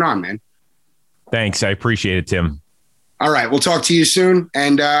that's going on, man. Thanks. I appreciate it, Tim. All right. We'll talk to you soon.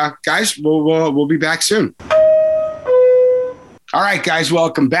 And guys, we'll be back soon. All right, guys,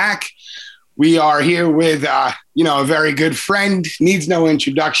 welcome back. We are here with, a very good friend. Needs no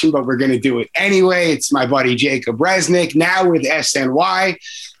introduction, but we're going to do it anyway. It's my buddy, Jacob Resnick, now with SNY.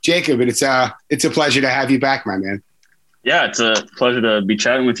 Jacob, it's a pleasure to have you back, my man. Yeah, it's a pleasure to be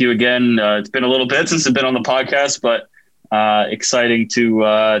chatting with you again. It's been a little bit since I've been on the podcast, but exciting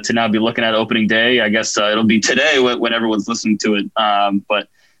to now be looking at opening day. I guess it'll be today when everyone's listening to it, but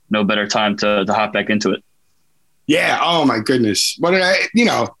no better time to hop back into it. Yeah. Oh my goodness.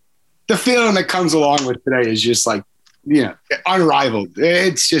 The feeling that comes along with today is just like, unrivaled.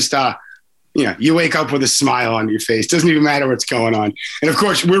 It's just, you wake up with a smile on your face. Doesn't even matter what's going on. And of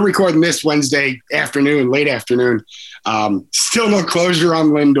course, we're recording this Wednesday afternoon, late afternoon. Still no closure on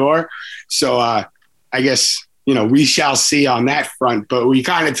Lindor. So I guess, we shall see on that front. But we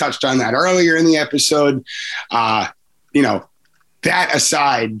kind of touched on that earlier in the episode. That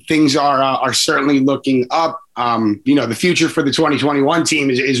aside, things are certainly looking up. The future for the 2021 team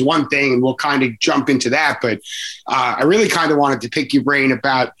is one thing, and we'll kind of jump into that. But I really kind of wanted to pick your brain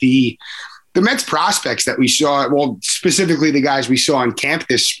about the Mets prospects that we saw, well, specifically the guys we saw in camp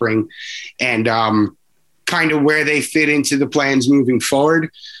this spring, and kind of where they fit into the plans moving forward.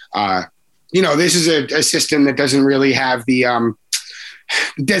 This is a system that doesn't really have the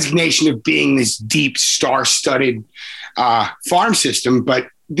designation of being this deep, star-studded farm system, but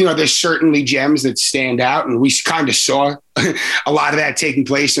there's certainly gems that stand out, and we kind of saw a lot of that taking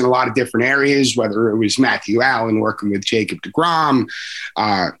place in a lot of different areas, whether it was Matthew Allen working with Jacob deGrom.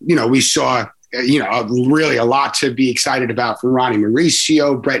 We saw, really a lot to be excited about from Ronnie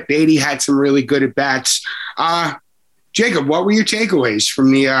Mauricio. Brett Beatty had some really good at-bats. Jacob, what were your takeaways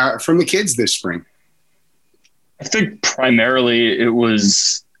from the kids this spring? I think primarily it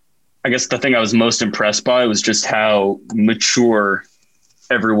was, I guess the thing I was most impressed by was just how mature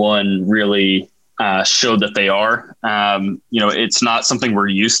everyone really showed that they are. It's not something we're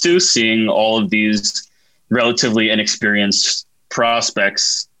used to, seeing all of these relatively inexperienced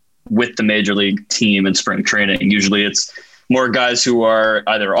prospects with the major league team in spring training. Usually it's more guys who are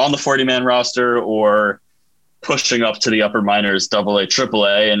either on the 40-man roster or pushing up to the upper minors, AA,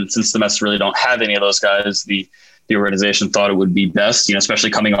 AAA. And since the Mets really don't have any of those guys, the organization thought it would be best, especially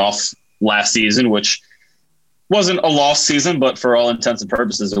coming off last season, which wasn't a lost season, but for all intents and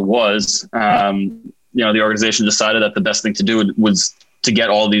purposes, it was. The organization decided that the best thing to do was to get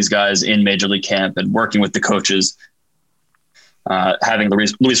all these guys in Major League camp and working with the coaches, having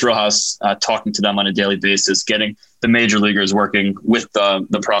Luis Rojas talking to them on a daily basis, getting the major leaguers working with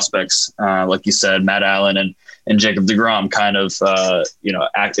the prospects, like you said, Matt Allen and Jacob deGrom kind of,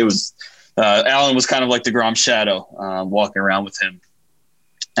 it was Allen was kind of like deGrom's shadow, walking around with him.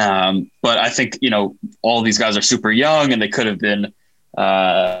 But I think, all these guys are super young, and they could have been,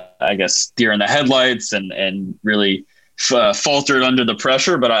 I guess, deer in the headlights and really faltered under the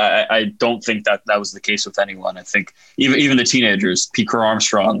pressure. But I don't think that was the case with anyone. I think even the teenagers, Pete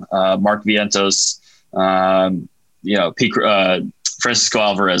Armstrong, Mark Vientos, Francisco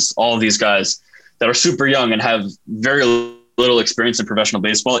Alvarez, all of these guys that are super young and have very little experience in professional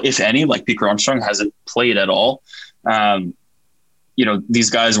baseball, if any. Like Pete Armstrong hasn't played at all. These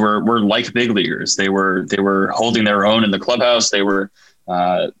guys were like big leaguers. They were holding their own in the clubhouse. They were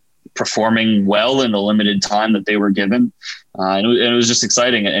performing well in the limited time that they were given. And it was just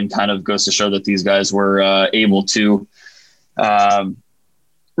exciting, and kind of goes to show that these guys were able to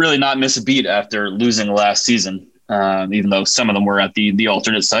really not miss a beat after losing last season, even though some of them were at the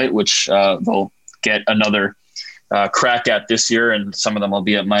alternate site, which they'll get another crack at this year, and some of them will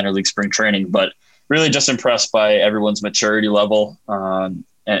be at minor league spring training. But really just impressed by everyone's maturity level,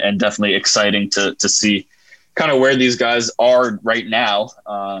 and definitely exciting to see kind of where these guys are right now,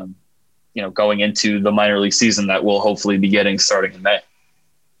 going into the minor league season that we'll hopefully be getting starting in May.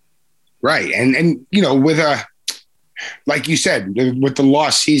 Right. And with like you said, with the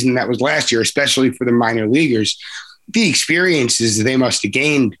lost season that was last year, especially for the minor leaguers, the experiences they must have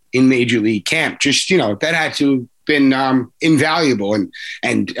gained in major league camp, just, that had to have been invaluable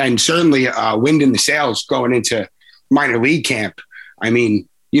and certainly wind in the sails going into minor league camp. I mean,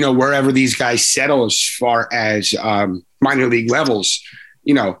 wherever these guys settle as far as minor league levels,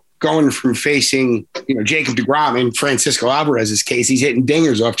 going from facing, Jacob deGrom, in Francisco Alvarez's case, he's hitting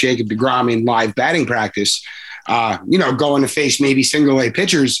dingers off Jacob deGrom in live batting practice, going to face maybe single A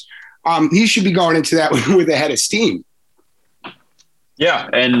pitchers. He should be going into that with a head of steam. Yeah.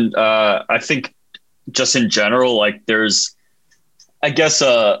 And I think just in general, like there's, I guess,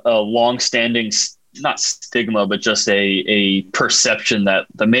 a long-standing, not stigma, but just a perception that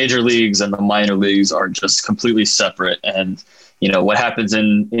the major leagues and the minor leagues are just completely separate. And, what happens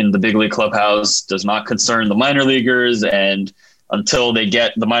in the big league clubhouse does not concern the minor leaguers. And until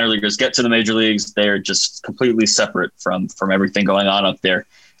the minor leaguers get to the major leagues, they're just completely separate from everything going on up there.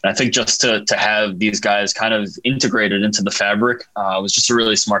 And I think just to have these guys kind of integrated into the fabric was just a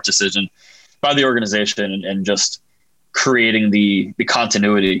really smart decision by the organization, and just creating the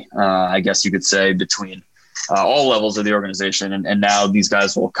continuity, I guess you could say, between all levels of the organization. And now these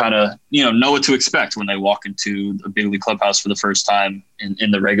guys will kind of, know what to expect when they walk into a big league clubhouse for the first time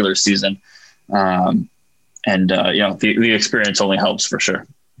in the regular season. The experience only helps for sure.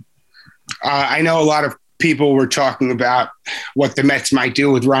 I know a lot of people were talking about what the Mets might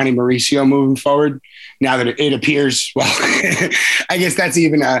do with Ronnie Mauricio moving forward. Now that it appears, well, I guess that's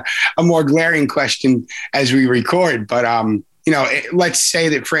even a more glaring question as we record. But, let's say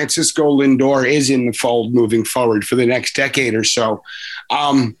that Francisco Lindor is in the fold moving forward for the next decade or so.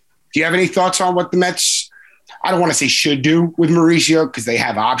 Do you have any thoughts on what the Mets, I don't want to say should do with Mauricio because they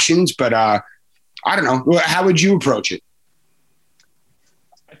have options, but I don't know. How would you approach it?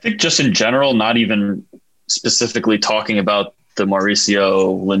 I think just in general, not even specifically talking about the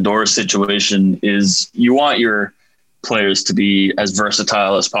Mauricio Lindor situation, is you want your players to be as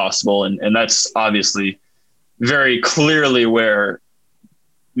versatile as possible. And that's obviously very clearly where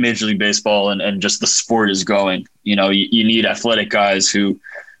Major League Baseball and just the sport is going. You need athletic guys who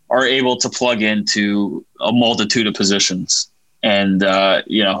are able to plug into a multitude of positions. And,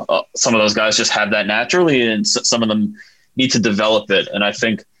 some of those guys just have that naturally, and some of them need to develop it. And I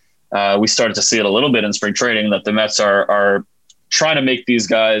think we started to see it a little bit in spring training that the Mets are trying to make these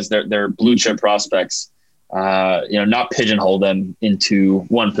guys their blue chip prospects, not pigeonhole them into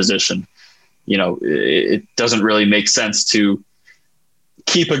one position. It doesn't really make sense to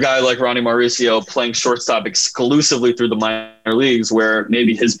keep a guy like Ronnie Mauricio playing shortstop exclusively through the minor leagues, where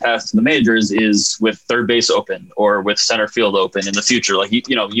maybe his path to the majors is with third base open or with center field open in the future. Like, you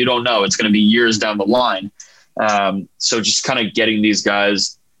don't know. It's going to be years down the line. So just kind of getting these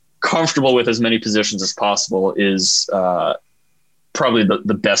guys comfortable with as many positions as possible is probably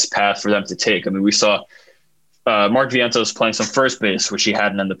the best path for them to take. I mean, we saw Mark Vientos playing some first base, which he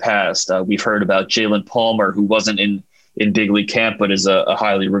hadn't in the past. We've heard about Jalen Palmer, who wasn't in big league camp, but is a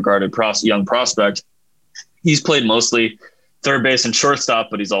highly regarded young prospect. He's played mostly third base and shortstop,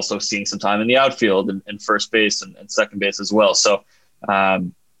 but he's also seeing some time in the outfield and first base and second base as well. So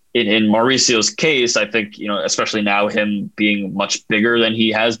in Mauricio's case, I think, especially now him being much bigger than he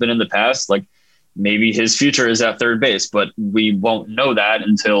has been in the past, like maybe his future is at third base, but we won't know that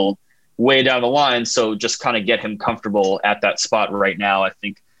until way down the line. So just kind of get him comfortable at that spot right now, I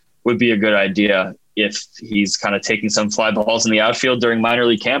think would be a good idea. If he's kind of taking some fly balls in the outfield during minor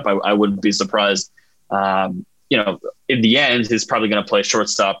league camp, I wouldn't be surprised. In the end, he's probably going to play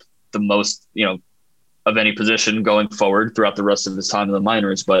shortstop the most, of any position going forward throughout the rest of his time in the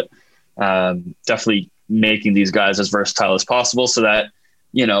minors. But definitely making these guys as versatile as possible so that,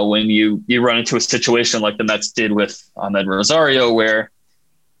 when you run into a situation like the Mets did with Ahmed Rosario, where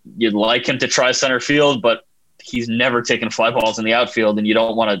you'd like him to try center field, but he's never taken fly balls in the outfield, and you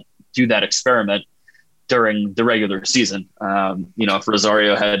don't want to do that experiment during the regular season. If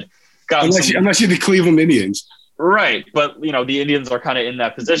Rosario had gotten unless you're the Cleveland Indians. Right. But, the Indians are kind of in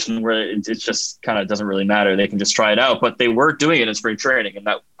that position where it just kind of doesn't really matter. They can just try it out, but they were doing it in spring training, and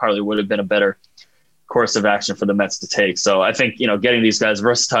that probably would have been a better course of action for the Mets to take. So I think, getting these guys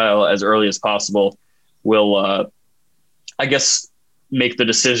versatile as early as possible will, make the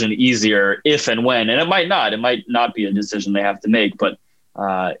decision easier if and when, and it might not be a decision they have to make, but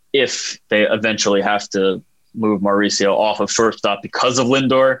if they eventually have to move Mauricio off of shortstop because of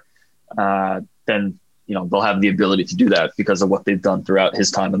Lindor, then they'll have the ability to do that because of what they've done throughout his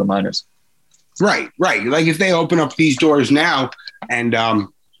time in the minors. Right. Like if they open up these doors now, and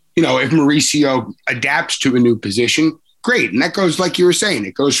if Mauricio adapts to a new position, great. And that goes, like you were saying,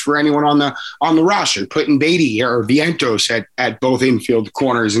 it goes for anyone on the roster, putting Beatty or Vientos at both infield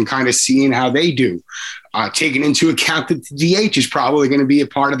corners and kind of seeing how they do. Taking into account that the DH is probably going to be a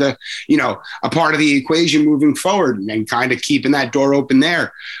part of the equation moving forward, and kind of keeping that door open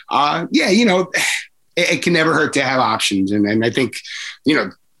there. It can never hurt to have options. And I think,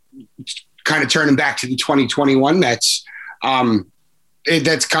 kind of turning back to the 2021 Mets,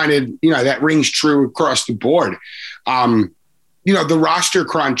 that's kind of, that rings true across the board. The roster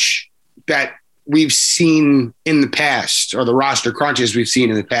crunch that we've seen in the past, or the roster crunches we've seen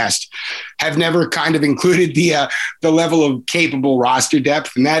in the past, have never kind of included the level of capable roster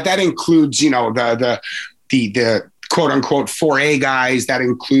depth. And that includes, the quote unquote 4A guys. That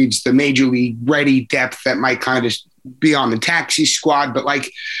includes the major league ready depth that might kind of be on the taxi squad. But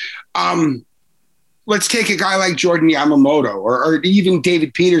let's take a guy like Jordan Yamamoto, or even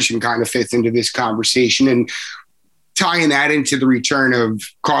David Peterson kind of fits into this conversation, and tying that into the return of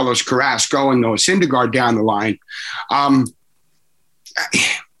Carlos Carrasco and Noah Syndergaard down the line. I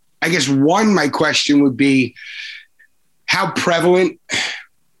guess my question would be, how prevalent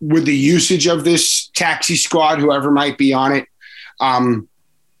would the usage of this taxi squad, whoever might be on it.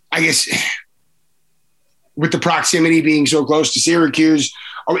 I guess with the proximity being so close to Syracuse,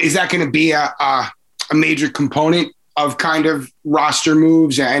 is that going to be a major component of kind of roster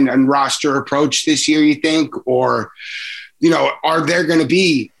moves and roster approach this year, you think? Or, are there going to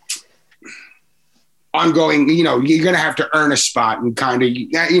be ongoing, you're going to have to earn a spot and kind of,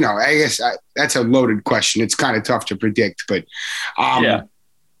 I guess that's a loaded question. It's kind of tough to predict, but I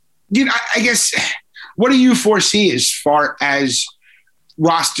guess what do you foresee as far as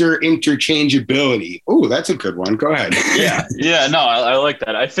roster interchangeability? Oh, that's a good one. Go ahead. No, I like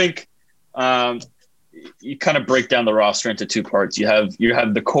that. I think you kind of break down the roster into two parts. You have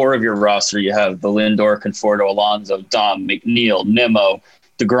the core of your roster. You have the Lindor, Conforto, Alonso, Dom, McNeil, Nimmo,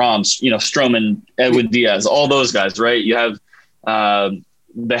 DeGrom, Stroman, Edwin Diaz, all those guys, right? You have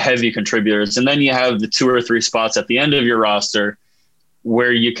the heavy contributors, and then you have the 2 or 3 spots at the end of your roster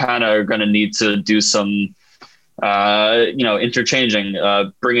where you kind of are going to need to do some interchanging,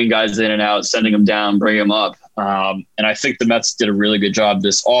 bringing guys in and out, sending them down, bringing them up. And I think the Mets did a really good job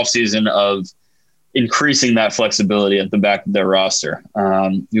this offseason of increasing that flexibility at the back of their roster.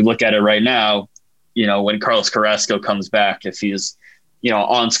 You look at it right now, when Carlos Carrasco comes back, if he's,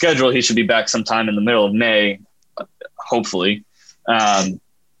 on schedule, he should be back sometime in the middle of May, hopefully.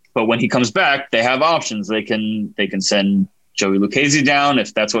 But when he comes back, they have options. They can send Joey Lucchesi down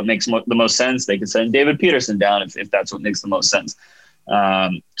if that's what makes the most sense. They can send David Peterson down if that's what makes the most sense.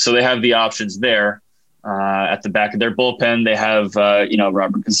 So they have the options there. At the back of their bullpen, they have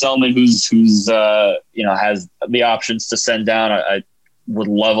Robert Gsellman, who's has the options to send down. I would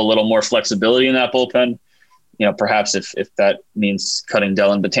love a little more flexibility in that bullpen. Perhaps if that means cutting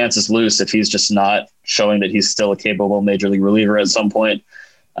Dellin Betances loose, if he's just not showing that he's still a capable major league reliever at some point.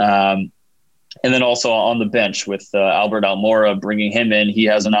 And then also on the bench with Albert Almora, bringing him in, he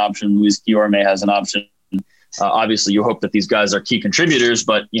has an option. Luis Guillorme has an option. Obviously, you hope that these guys are key contributors,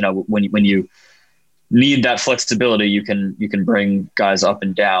 but when you need that flexibility, you can bring guys up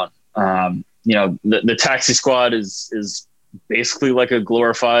and down. The taxi squad is basically like a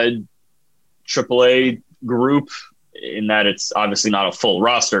glorified AAA group in that it's obviously not a full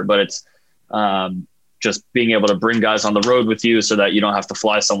roster, but it's just being able to bring guys on the road with you so that you don't have to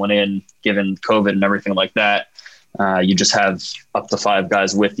fly someone in given COVID and everything like that. You just have up to 5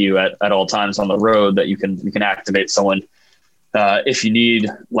 guys with you at all times on the road that you can activate someone if you need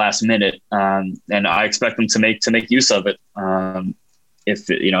last minute. And I expect them to make use of it. If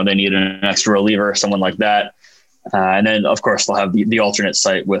they need an extra reliever or someone like that. And then of course they'll have the alternate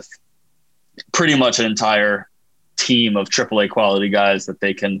site with pretty much an entire team of AAA quality guys that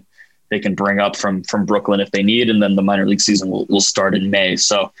they can bring up from Brooklyn if they need, and then the minor league season will start in May.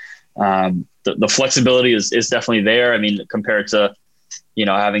 So the flexibility is definitely there. I mean, compared to,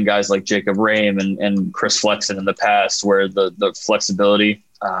 having guys like Jacob Rame and Chris Flexen in the past, where the flexibility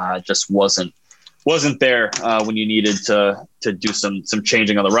just wasn't there when you needed to do some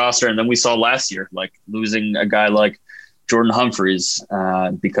changing on the roster. And then we saw last year, like losing a guy like Jordan Humphreys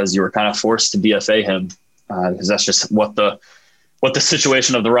because you were kind of forced to DFA him because that's just what the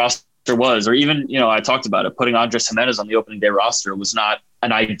situation of the roster was. Or even, I talked about it, putting Andres Jimenez on the opening day roster was not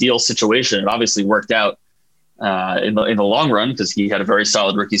an ideal situation. It obviously worked out in the long run because he had a very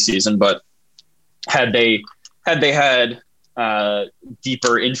solid rookie season. But had they had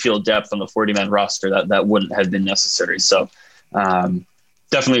deeper infield depth on the 40-man roster, that wouldn't have been necessary. So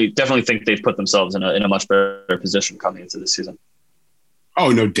definitely think they've put themselves in a much better position coming into this season.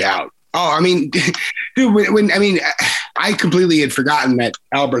 Oh, no doubt. Oh, I mean, dude, I completely had forgotten that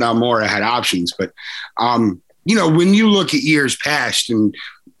Albert Almora had options, but when you look at years past and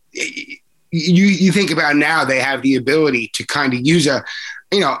you think about now, they have the ability to kind of use and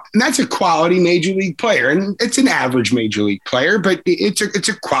that's a quality major league player, and it's an average major league player, but it's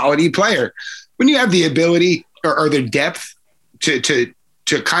a quality player. When you have the ability or the depth to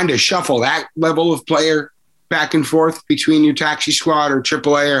kind of shuffle that level of player back and forth between your taxi squad or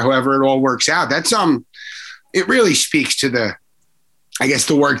AAA or however it all works out, that's it really speaks to the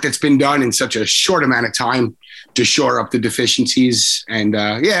work that's been done in such a short amount of time to shore up the deficiencies. And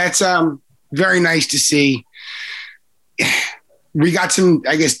it's very nice to see. We got some,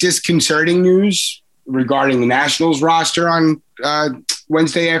 disconcerting news regarding the Nationals roster on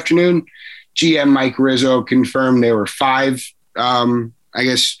Wednesday afternoon. GM Mike Rizzo confirmed there were 5,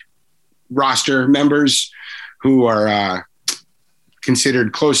 roster members who are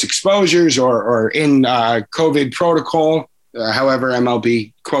considered close exposures or in COVID protocol, however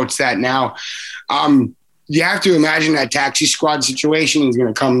MLB quotes that now. You have to imagine that taxi squad situation is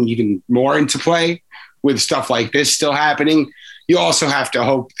going to come even more into play with stuff like this still happening. you also have to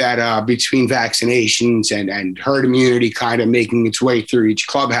hope that between vaccinations and herd immunity kind of making its way through each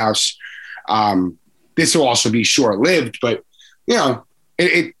clubhouse, this will also be short-lived. But,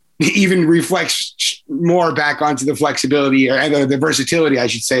 it even reflects more back onto the flexibility or the versatility, I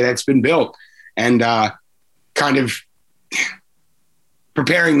should say, that's been built, and kind of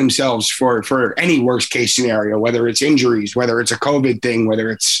preparing themselves for any worst case scenario, whether it's injuries, whether it's a COVID thing, whether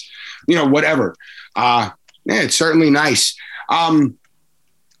it's, whatever. It's certainly nice. I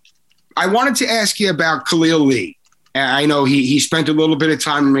wanted to ask you about Khalil Lee. I know he spent a little bit of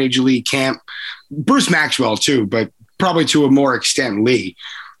time in Major League camp. Bruce Maxwell too, but probably to a more extent Lee.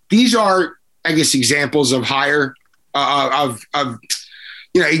 These are, I guess, examples of higher again,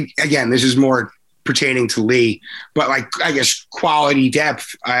 this is more pertaining to Lee, but I guess quality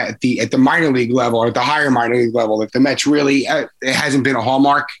depth at the minor league level or at the higher minor league level that the Mets really it hasn't been a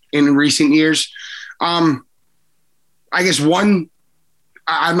hallmark in recent years. I guess one,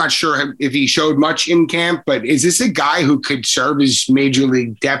 I'm not sure if he showed much in camp, but is this a guy who could serve as major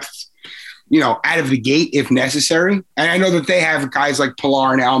league depth, out of the gate if necessary? And I know that they have guys like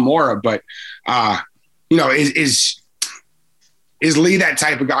Pilar and Almora, but is Lee that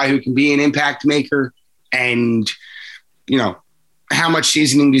type of guy who can be an impact maker? And, how much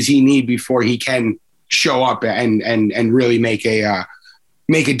seasoning does he need before he can show up and really make a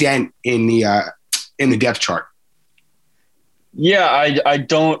dent in the depth chart? Yeah, I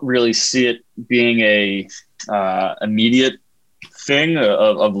don't really see it being a immediate thing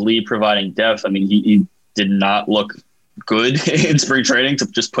of Lee providing depth. I mean, he did not look good in spring training, to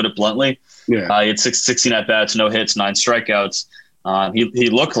just put it bluntly. Yeah. He had 16 at-bats, no hits, 9 strikeouts. He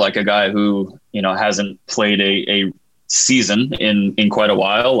looked like a guy who, hasn't played a season in quite a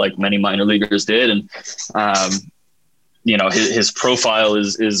while, like many minor leaguers did. And, his profile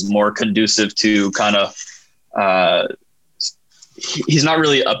is more conducive to kind of, he's not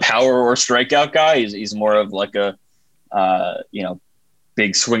really a power or strikeout guy. He's more of like a,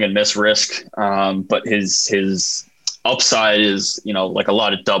 big swing and miss risk. But his upside is, like a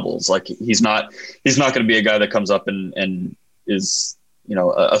lot of doubles. Like he's not going to be a guy that comes up and is,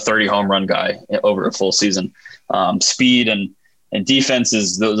 a 30 home run guy over a full season. Speed and defense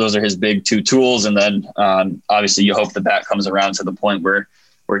those are his big 2 tools. And then obviously you hope the bat comes around to the point where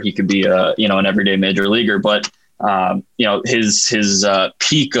he could be an everyday major leaguer. But his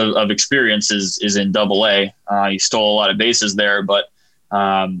peak of experience is in Double-A. He stole a lot of bases there, but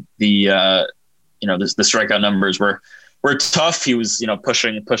the strikeout numbers were tough. He was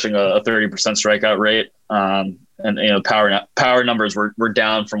pushing a 30% strikeout rate. And power numbers were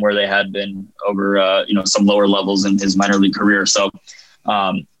down from where they had been over some lower levels in his minor league career. So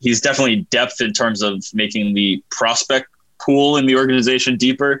he's definitely depth in terms of making the prospect pool in the organization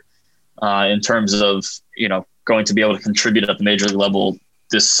deeper, in terms of going to be able to contribute at the major league level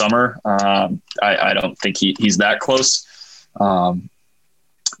this summer. I don't think he's that close,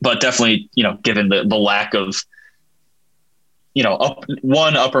 but definitely given the lack of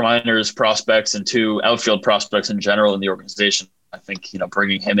upper minors prospects and 2 outfield prospects in general in the organization. I think,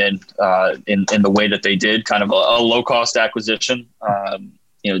 bringing him in the way that they did, kind of a low cost acquisition,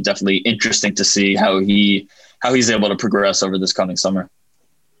 definitely interesting to see how he's able to progress over this coming summer.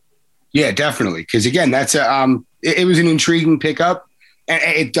 Yeah, definitely. Cause again, that's it was an intriguing pickup, and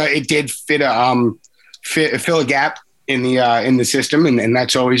it did fill a gap in the system, and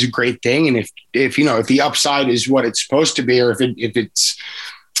that's always a great thing. And if the upside is what it's supposed to be, or if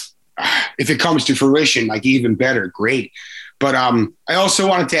it comes to fruition, like even better, great. But I also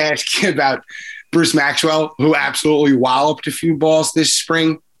wanted to ask you about Bruce Maxwell, who absolutely walloped a few balls this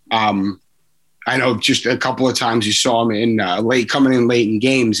spring. I know just a couple of times you saw him in coming in late in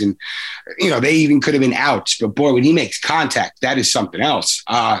games, and they even could have been outs. But boy, when he makes contact, that is something else.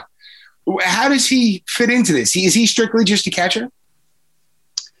 How does he fit into this? Is he strictly just a catcher?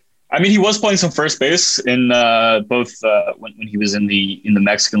 I mean, he was playing some first base in both when he was in the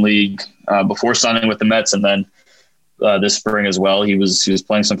Mexican League before signing with the Mets, and then this spring as well. He was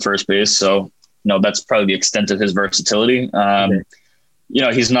playing some first base, so that's probably the extent of his versatility.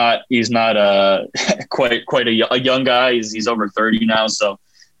 He's not quite a young guy. He's over 30 now, so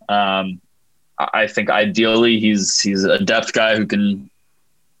I think ideally he's a depth guy who can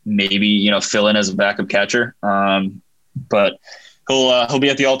maybe fill in as a backup catcher, but he'll be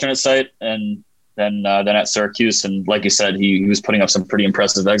at the alternate site and then at Syracuse. And like you said, he was putting up some pretty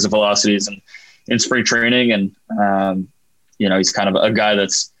impressive exit velocities and in spring training, and he's kind of a guy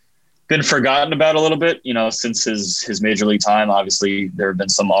that's been forgotten about a little bit since his major league time. Obviously there have been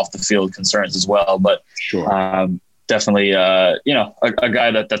some off the field concerns as well, but definitely a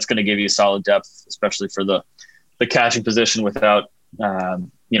guy that's going to give you solid depth, especially for the the catching position without, the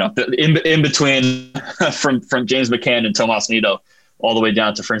in between from James McCann and Tomas Nido all the way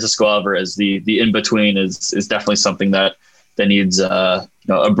down to Francisco Alvarez. The in between is definitely something that needs a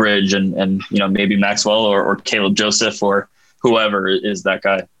bridge, and maybe Maxwell or Caleb Joseph or whoever is that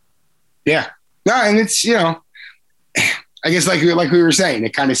guy. Yeah, no, and it's I guess like we were saying,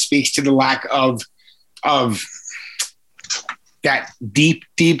 it kind of speaks to the lack of that deep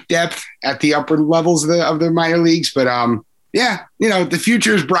depth at the upper levels of the minor leagues. But the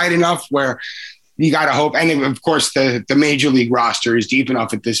future is bright enough where you got to hope. And of course, the major league roster is deep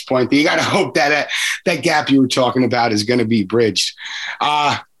enough at this point that you got to hope that that gap you were talking about is going to be bridged.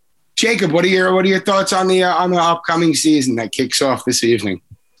 Jacob, what are your thoughts on the upcoming season that kicks off this evening?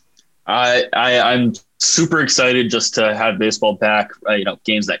 I'm super excited just to have baseball back.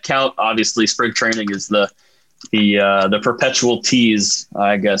 Games that count. Obviously, spring training is the perpetual tease,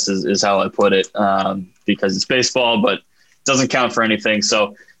 I guess is how I put it, because it's baseball, but it doesn't count for anything.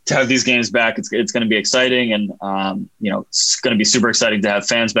 So to have these games back, it's going to be exciting, and it's going to be super exciting to have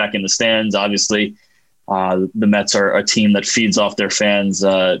fans back in the stands. Obviously, the Mets are a team that feeds off their fans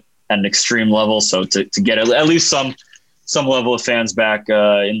at an extreme level. So to get at least some level of fans back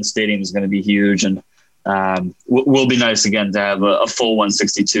in the stadium is going to be huge, and will be nice again to have a full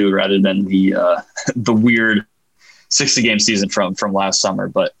 162 rather than the weird 60-game season from last summer.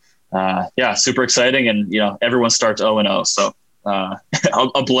 But super exciting, and everyone starts 0-0, so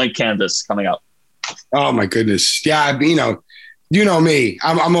a blank canvas coming up. Oh my goodness, yeah. You know me.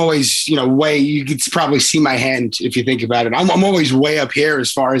 I'm always way. You could probably see my hand if you think about it. I'm always way up here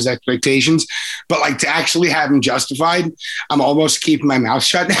as far as expectations, but like to actually have them justified, I'm almost keeping my mouth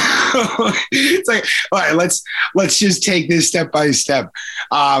shut now. It's like, all right, let's just take this step by step.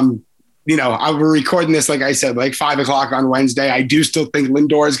 We're recording this, like I said, like 5:00 on Wednesday. I do still think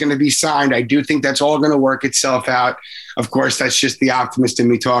Lindor is going to be signed. I do think that's all going to work itself out. Of course, that's just the optimist in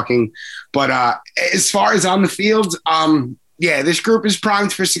me talking. But as far as on the field, this group is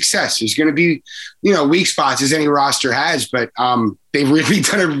primed for success. There's going to be, weak spots as any roster has, but they've really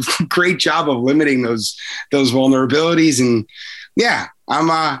done a great job of limiting those vulnerabilities. And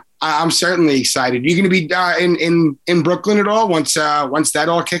I'm certainly excited. You going to be in Brooklyn at all once that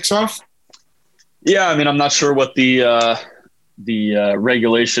all kicks off? Yeah, I mean, I'm not sure what the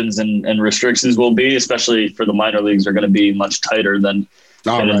regulations and restrictions will be, especially for the minor leagues, are going to be much tighter than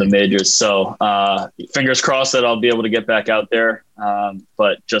in the majors. So fingers crossed that I'll be able to get back out there.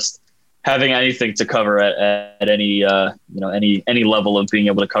 But just having anything to cover at any any level of being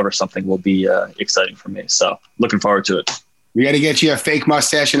able to cover something will be exciting for me. So looking forward to it. We got to get you a fake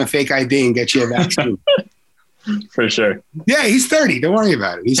mustache and a fake ID and get you a vaccine. For sure. Yeah, he's 30. Don't worry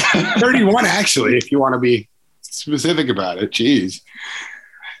about it. He's 31, actually, if you want to be specific about it. Jeez.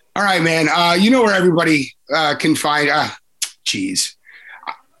 All right, man. Where everybody can find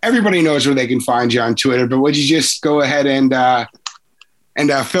everybody knows where they can find you on Twitter, but would you just go ahead and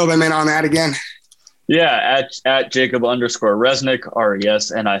fill them in on that again? Yeah, at Jacob_Resnick,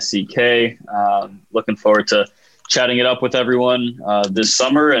 RESNICK. Looking forward to chatting it up with everyone this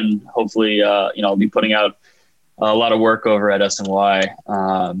summer, and hopefully, I'll be putting out a lot of work over at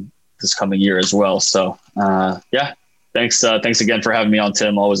SNY this coming year as well. So, thanks again for having me on,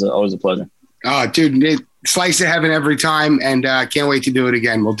 Tim. Always a pleasure. Oh, dude, slice of heaven every time, and can't wait to do it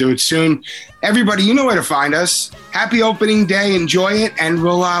again. We'll do it soon. Everybody, you know where to find us. Happy opening day. Enjoy it, and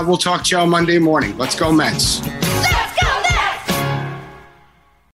we'll talk to you on Monday morning. Let's go Mets.